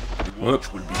 Whoop.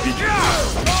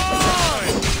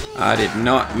 I did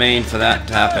not mean for that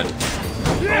to happen.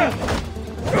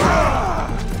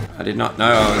 I did not know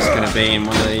I was going to be in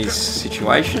one of these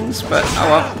situations, but oh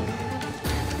well.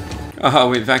 Oh,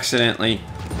 we've accidentally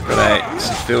got a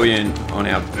civilian on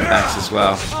our backs as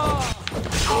well.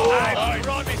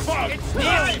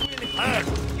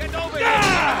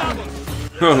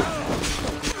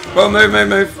 Well,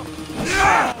 move.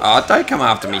 Oh, don't come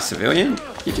after me, civilian.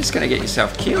 You're just going to get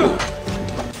yourself killed.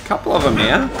 A couple of them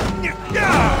now.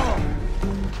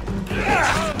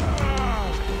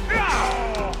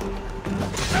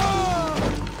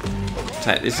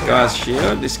 Take this guy's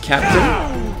shield, this captain.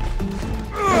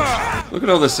 Look at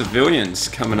all the civilians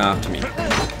coming after me.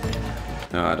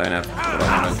 No, I don't have what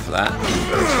I wanted for that.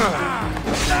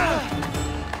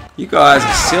 You guys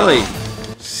are silly.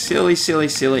 Silly, silly,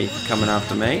 silly for coming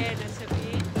after me.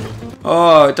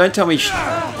 Oh, don't tell me.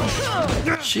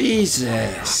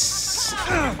 Jesus.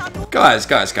 Guys.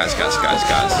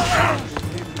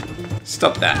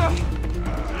 Stop that.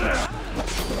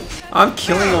 I'm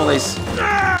killing all these.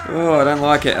 Oh, I don't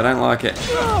like it. I don't like it.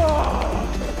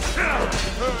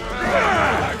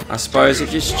 I suppose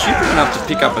if you're stupid enough to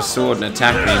pick up a sword and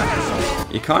attack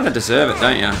me, you kind of deserve it,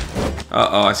 don't you?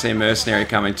 Uh-oh, I see a mercenary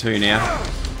coming too now.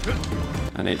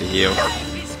 I need to heal.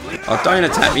 Oh, don't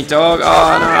attack me, dog.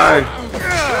 Oh, no.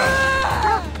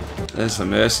 There's the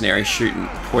mercenary shooting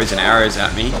poison arrows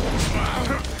at me.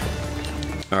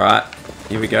 Alright,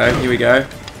 here we go, here we go.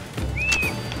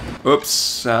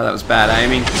 Oops, that was bad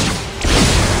aiming.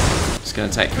 Just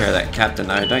gonna take care of that captain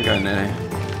though, don't go in there.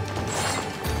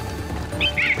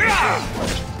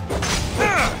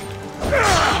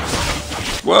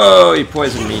 Whoa, he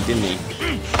poisoned me, didn't he?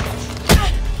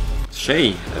 She,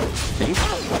 I think.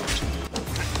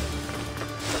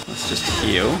 Let's just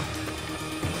heal.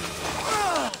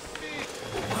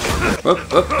 Up.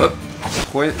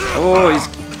 Oh,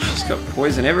 she's got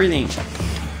poison everything.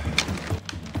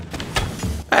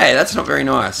 Hey, that's not very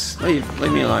nice. Leave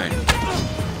me alone.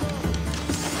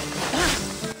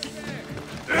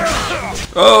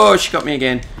 Oh, she got me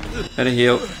again. Better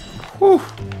heal. Whew.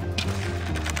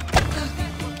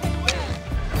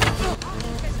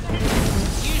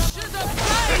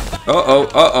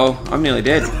 Uh-oh. I'm nearly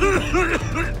dead.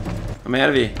 I'm out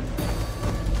of here.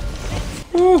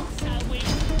 Woo.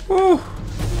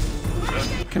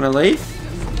 Can I leave?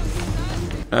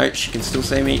 No, she can still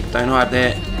see me. Don't hide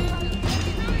there.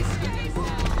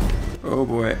 Oh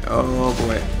boy.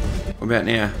 What about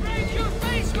now?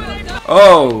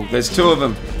 Oh, there's two of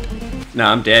them. No,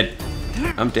 I'm dead.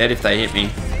 I'm dead if they hit me.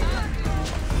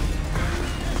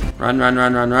 Run.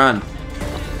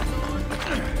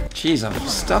 Jeez, I've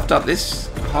stuffed up this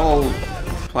whole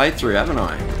playthrough, haven't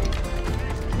I?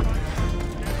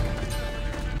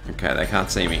 Okay, they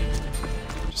can't see me.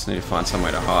 Just need to find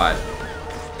somewhere to hide.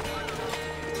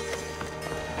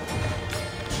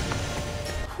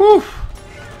 Whew!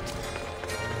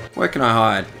 Where can I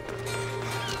hide?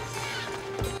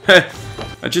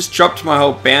 I just dropped my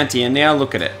whole bounty and now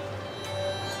look at it.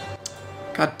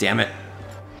 God damn it.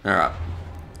 Alright.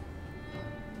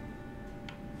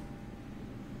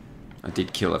 I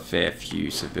did kill a fair few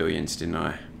civilians, didn't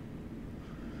I?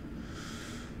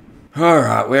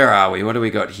 Alright, where are we? What do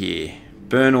we got here?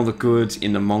 Burn all the goods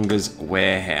in the monger's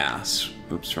warehouse.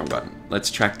 Oops, wrong button. Let's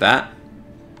track that.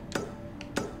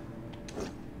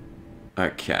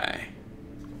 Okay.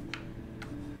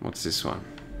 What's this one?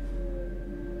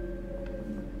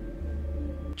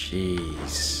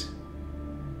 Jeez.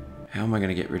 How am I going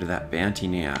to get rid of that bounty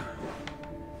now?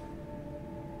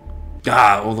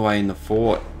 Ah, all the way in the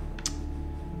fort.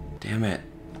 Damn it.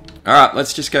 Alright,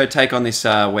 let's just go take on this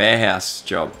warehouse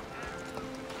job.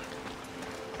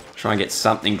 Try and get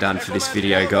something done for this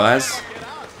video, guys.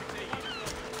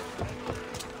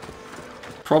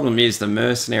 Problem is, the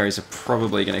mercenaries are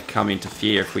probably going to come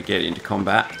interfere if we get into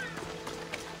combat.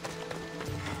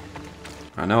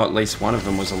 I know at least one of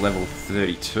them was a level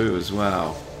 32 as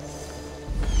well.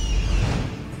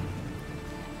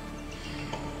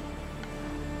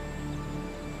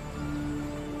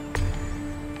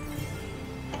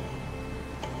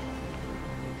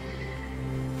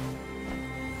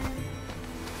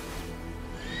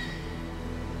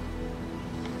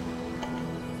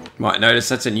 Might notice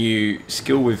that's a new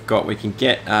skill we've got. We can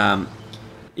get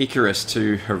Icarus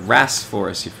to harass for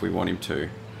us if we want him to.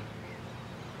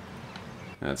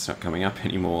 That's not coming up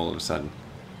anymore all of a sudden.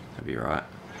 That'd be right.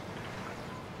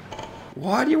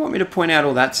 Why do you want me to point out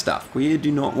all that stuff? We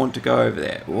do not want to go over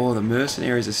there. Oh, the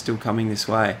mercenaries are still coming this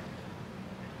way.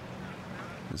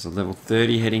 There's a level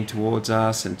 30 heading towards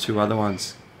us and two other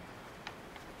ones.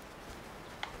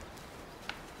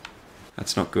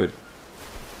 That's not good.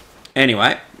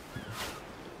 Anyway.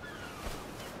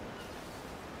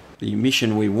 The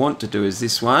mission we want to do is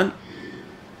this one.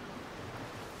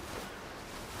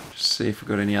 Just see if we've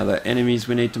got any other enemies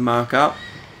we need to mark up.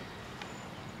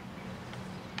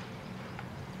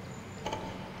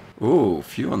 Ooh, a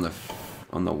few on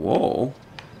the wall.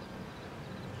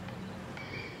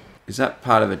 Is that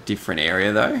part of a different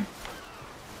area though?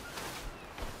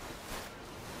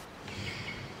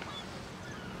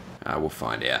 We'll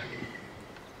find out.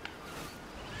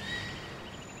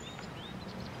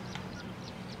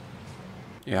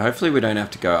 Yeah, hopefully we don't have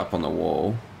to go up on the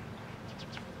wall.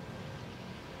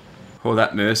 Oh,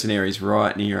 that mercenary's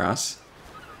right near us.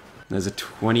 There's a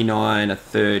 29, a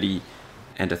 30,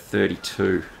 and a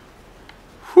 32.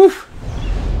 Whew.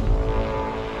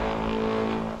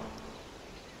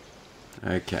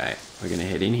 Okay, we're going to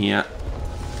head in here.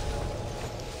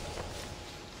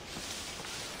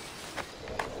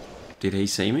 Did he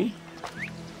see me?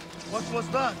 What was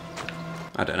that?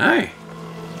 I don't know.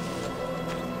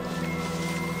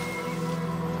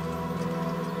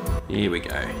 Here we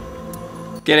go.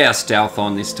 Get our stealth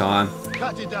on this time.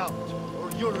 Cut it out, or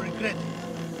you'll regret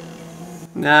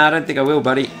it. Nah, I don't think I will,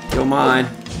 buddy. You're mine.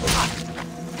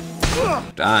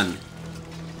 Done.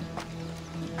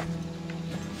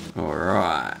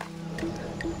 Alright.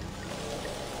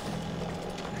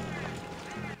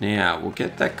 Now, we'll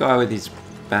get that guy with his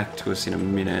back to us in a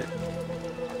minute.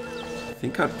 I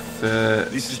think I'd prefer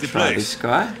This is to the try place. this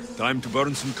guy. Time to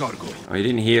burn some cargo. Oh, you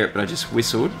didn't hear it, but I just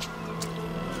whistled.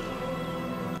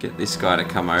 Get this guy to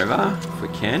come over, if we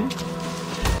can.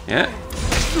 Yeah.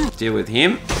 Deal with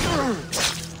him.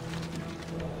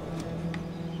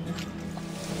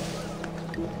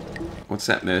 What's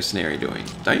that mercenary doing?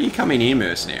 Don't you come in here,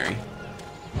 mercenary.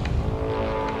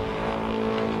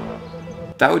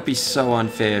 That would be so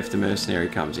unfair if the mercenary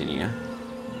comes in here.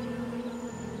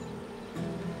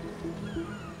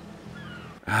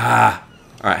 Ah!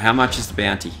 Alright, how much is the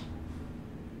bounty?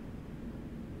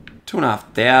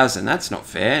 2,500. That's not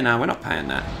fair. No, we're not paying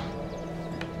that.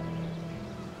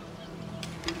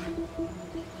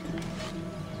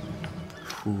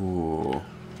 Ooh.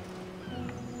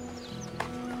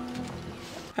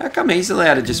 How come he's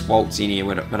allowed to just waltz in here,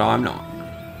 but I'm not?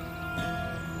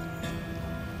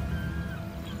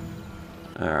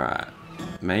 Alright.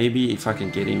 Maybe if I can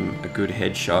get him a good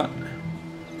headshot.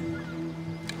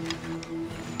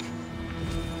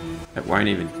 It won't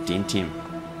even dent him.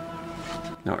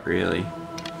 Not really.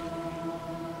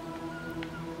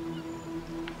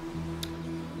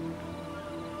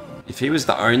 If he was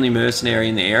the only mercenary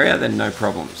in the area, then no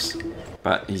problems.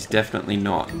 But he's definitely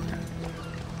not.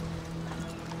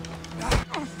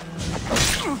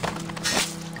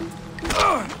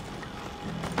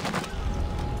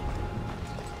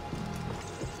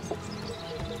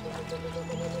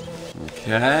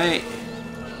 Okay.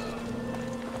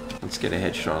 Let's get a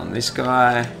headshot on this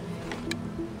guy.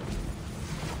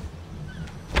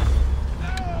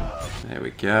 There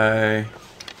we go.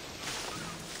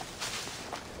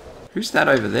 Who's that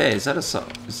over there? Is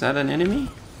that an enemy?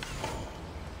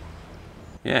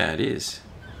 Yeah, it is.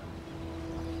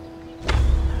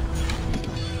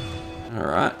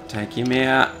 Alright, take him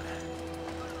out.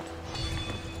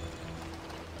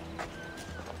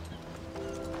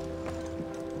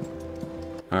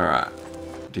 Alright.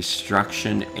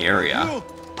 Destruction area. You!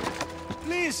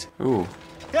 Please! Ooh.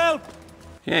 Help!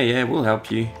 Yeah, we'll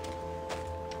help you.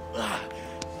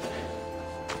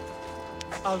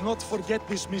 I'll not forget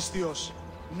this, Mistios.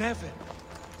 Never.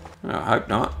 Oh, I hope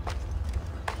not.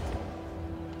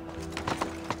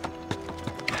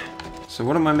 So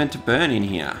what am I meant to burn in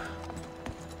here?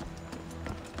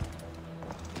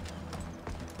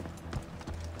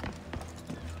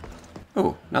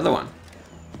 Oh, another one.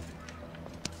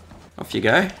 Off you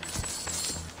go.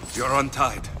 You're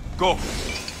untied. Go.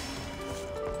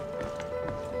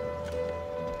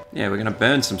 Yeah, we're gonna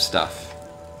burn some stuff.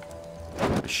 I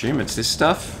assume it's this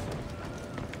stuff.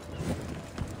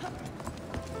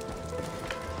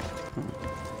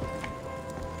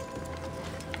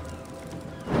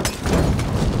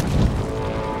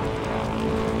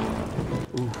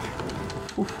 Ooh.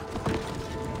 Ooh.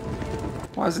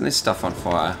 Why isn't this stuff on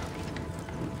fire?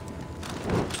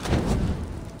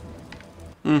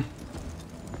 Hmm.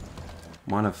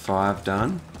 1 of 5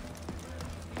 done.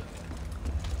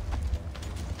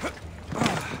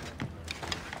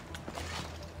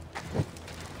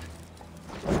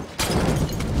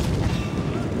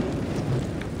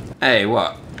 Hey,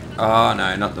 what? Oh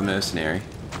no, not the mercenary.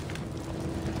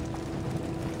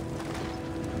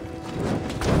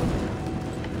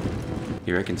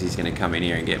 He reckons he's gonna come in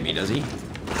here and get me, does he?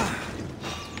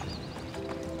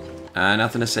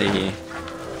 Nothing to see here.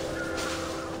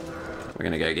 We're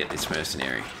gonna go get this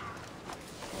mercenary.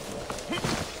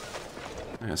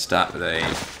 I'm gonna start with a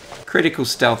critical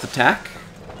stealth attack.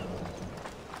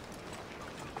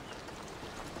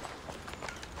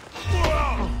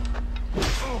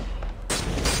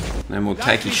 Then we'll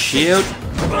take his shield.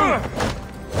 Yeah,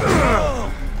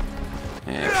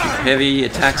 a few heavy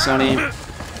attacks on him.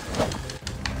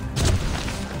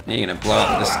 You're gonna blow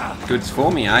up the goods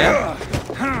for me, are you?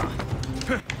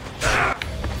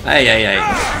 Hey.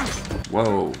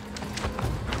 Whoa.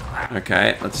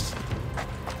 Okay, let's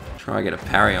try and get a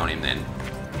parry on him then.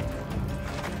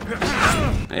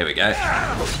 There we go.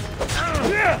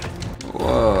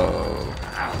 Whoa.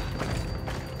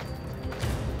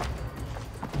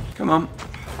 Come on.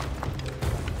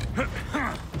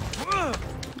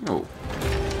 Oh.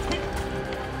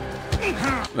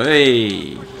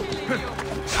 Hey.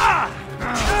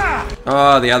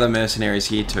 Oh, the other mercenary's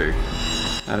here too.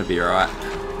 That'd be alright.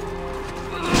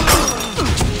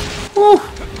 Woo!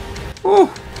 Woo!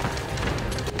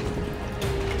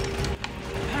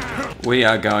 We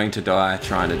are going to die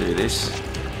trying to do this.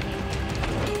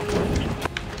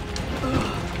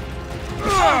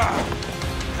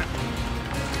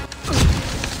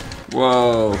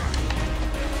 Whoa.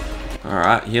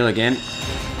 Alright, heal again.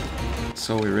 That's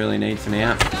all we really need for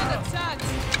now.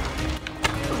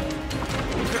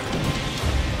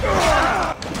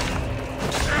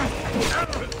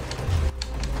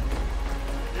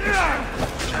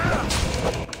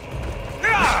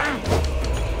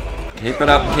 Keep it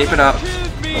up, keep it up.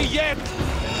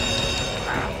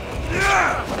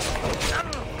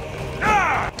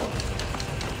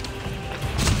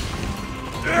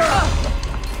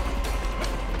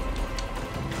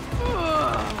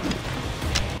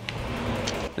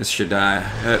 This should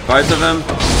hurt both of them.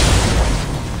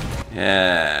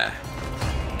 Yeah.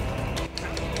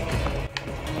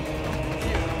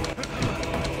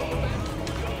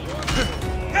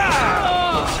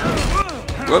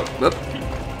 Whoop, whoop.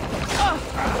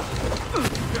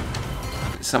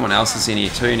 Someone else is in here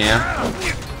too now.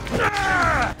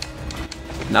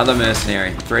 Another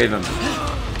mercenary. 3 of them.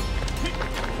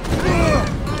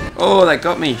 Oh, they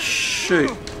got me.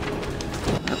 Shoot.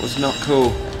 That was not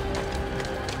cool.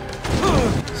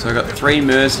 So I've got 3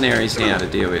 mercenaries now to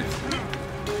deal with.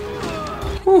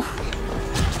 Whew.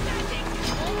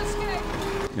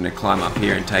 I'm going to climb up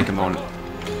here and take them on.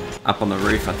 Up on the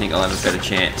roof, I think I'll have a better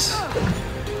chance.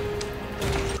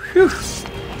 Whew.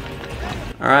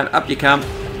 Alright, up you come.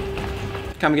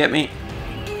 Come get me.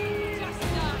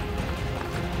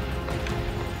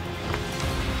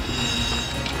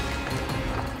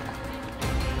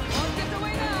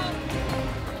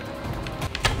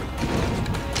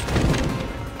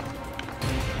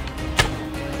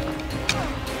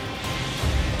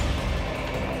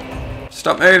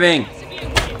 Stop moving.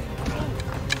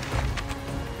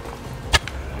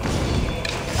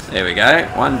 There we go.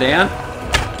 1 down.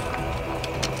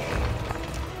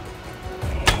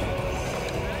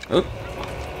 Oop.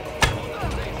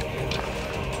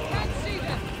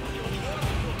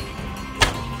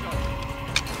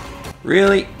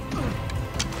 Really?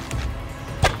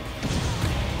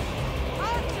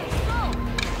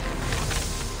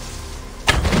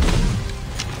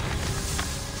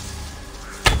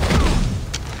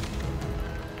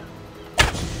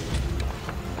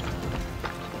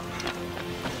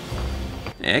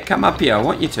 Yeah, come up here. I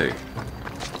want you to.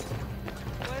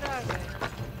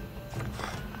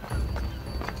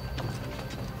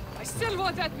 I still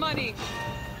want that money.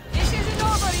 This isn't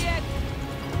over yet.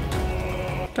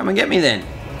 Come and get me then.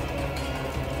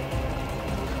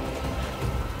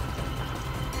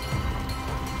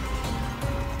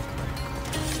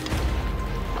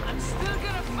 I'm still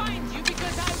gonna find you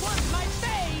because I want my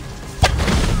pay.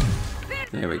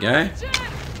 There we go.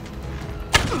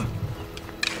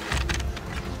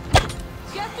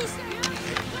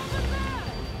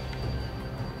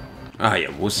 Oh, you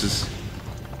wusses.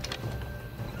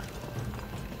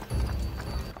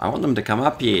 I want them to come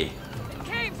up here. It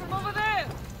came from over there.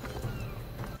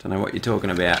 Don't know what you're talking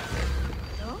about.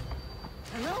 Hello?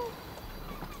 Hello?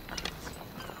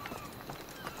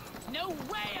 No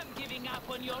way I'm giving up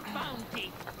on your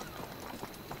bounty.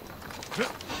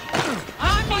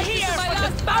 I'm here for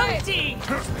the bounty.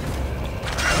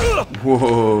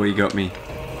 Whoa, he got me.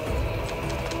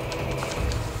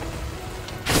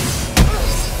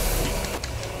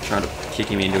 Trying to kick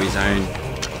him into his own.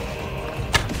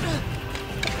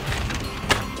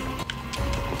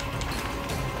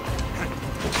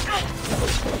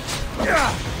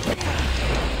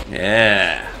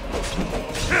 Yeah.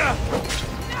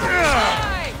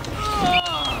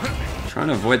 Trying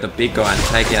to avoid the big guy and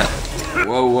take out.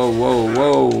 Whoa, whoa, whoa,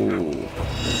 whoa.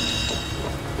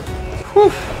 Whew.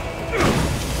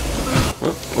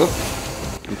 Whoop, whoop.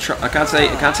 I can't see.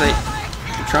 I can't see.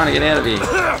 I'm trying to get out of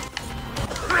here.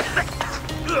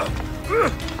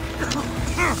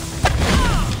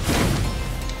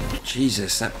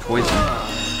 Jesus, that poison.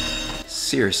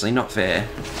 Seriously, not fair.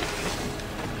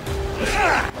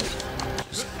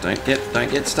 Just don't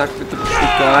get stuck with the big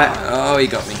guy. Oh, he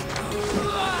got me.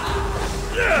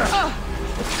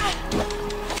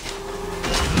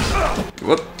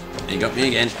 Whoop, he got me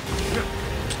again.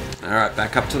 Alright,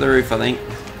 back up to the roof, I think.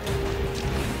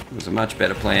 It was a much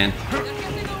better plan.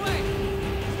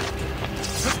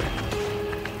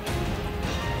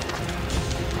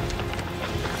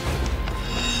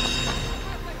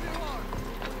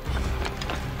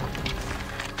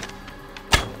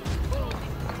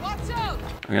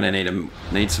 I'm going to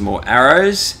need some more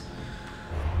arrows.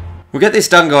 We'll get this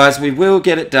done, guys. We will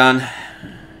get it done.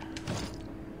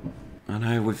 I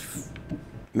know we've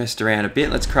messed around a bit.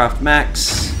 Let's craft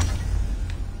max.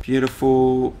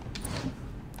 Beautiful.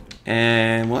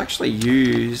 And we'll actually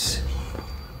use...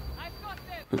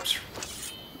 Oops.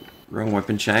 Wrong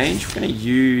weapon change. We're going to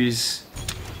use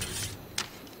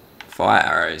fire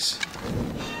arrows.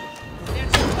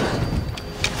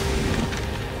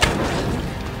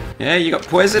 Yeah, you got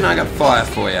poison, I got fire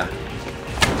for you.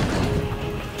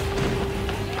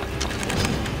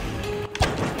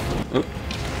 Oop.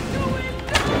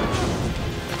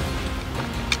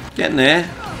 Getting there.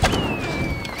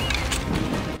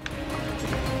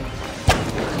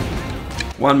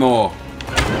 One more.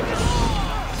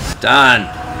 Done.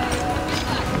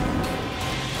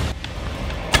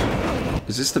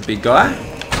 Is this the big guy?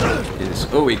 It is.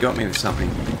 Oh, he got me with something.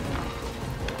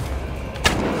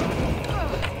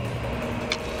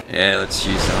 Yeah, let's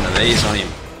use one of these on him.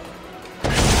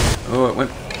 Oh, it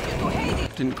went...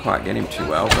 Didn't quite get him too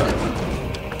well, but...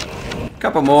 A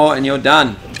couple more and you're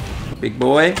done, big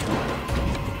boy.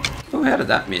 Oh, how did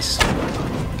that miss?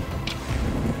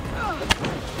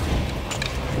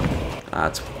 Ah,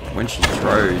 it's when she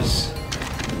throws.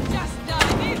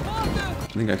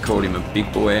 I think I called him a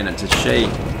big boy and it's a she.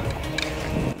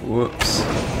 Whoops.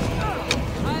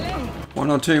 One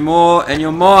or two more and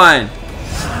you're mine.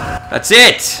 That's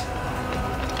it!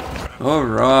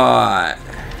 Alright.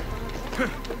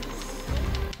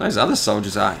 Those other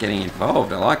soldiers aren't getting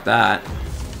involved. I like that.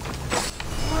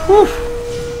 Whew.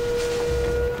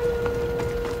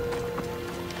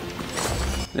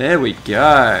 There we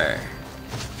go.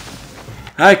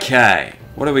 Okay.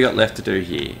 What have we got left to do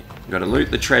here? We've got to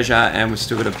loot the treasure and we've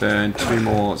still got to burn 2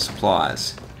 more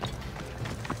supplies.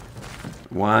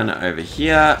 One over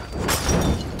here.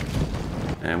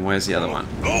 And where's the other one?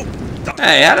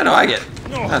 Hey, how did I get?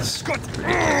 That's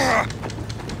ridiculous.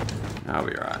 I'll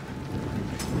be right.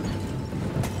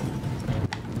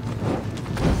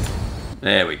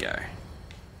 There we go.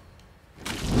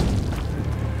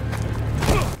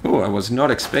 Oh, I was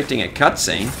not expecting a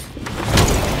cutscene.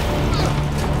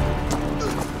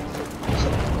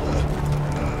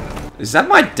 Is that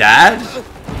my dad?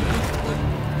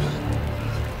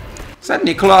 Is that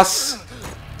Nicholas?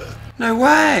 No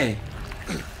way!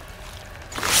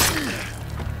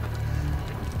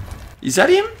 Is that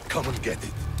him? Come and get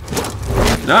it.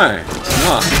 No, it's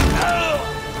not.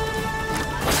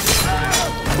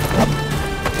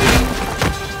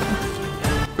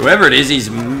 Whoever it is, he's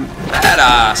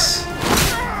badass.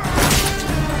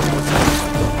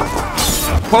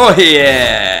 Oh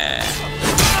yeah!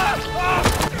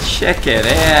 Check it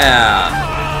out.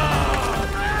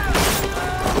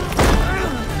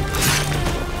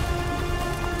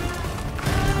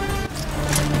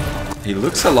 He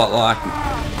looks a lot like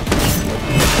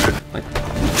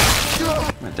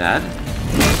my dad.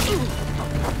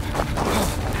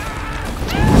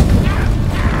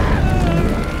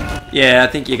 Yeah, I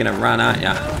think you're gonna run, aren't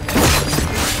ya?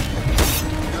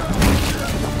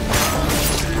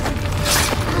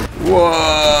 Whoa!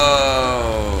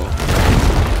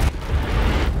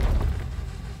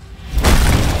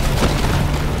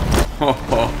 Ho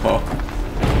ho ho!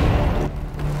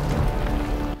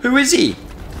 Who is he?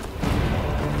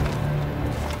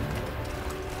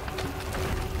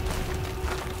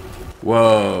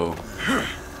 Whoa.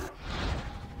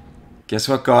 Guess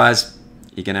what, guys?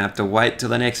 You're going to have to wait till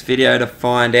the next video to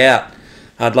find out.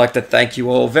 I'd like to thank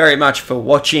you all very much for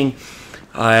watching.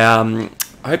 I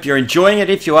hope you're enjoying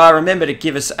it. If you are, remember to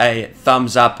give us a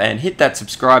thumbs up and hit that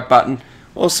subscribe button.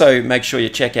 Also, make sure you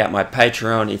check out my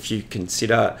Patreon if you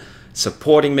consider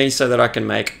supporting me so that I can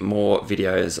make more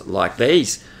videos like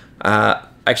these.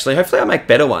 Actually, hopefully I'll make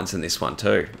better ones than this one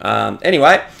too.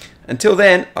 Anyway, until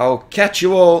then, I'll catch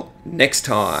you all next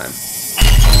time.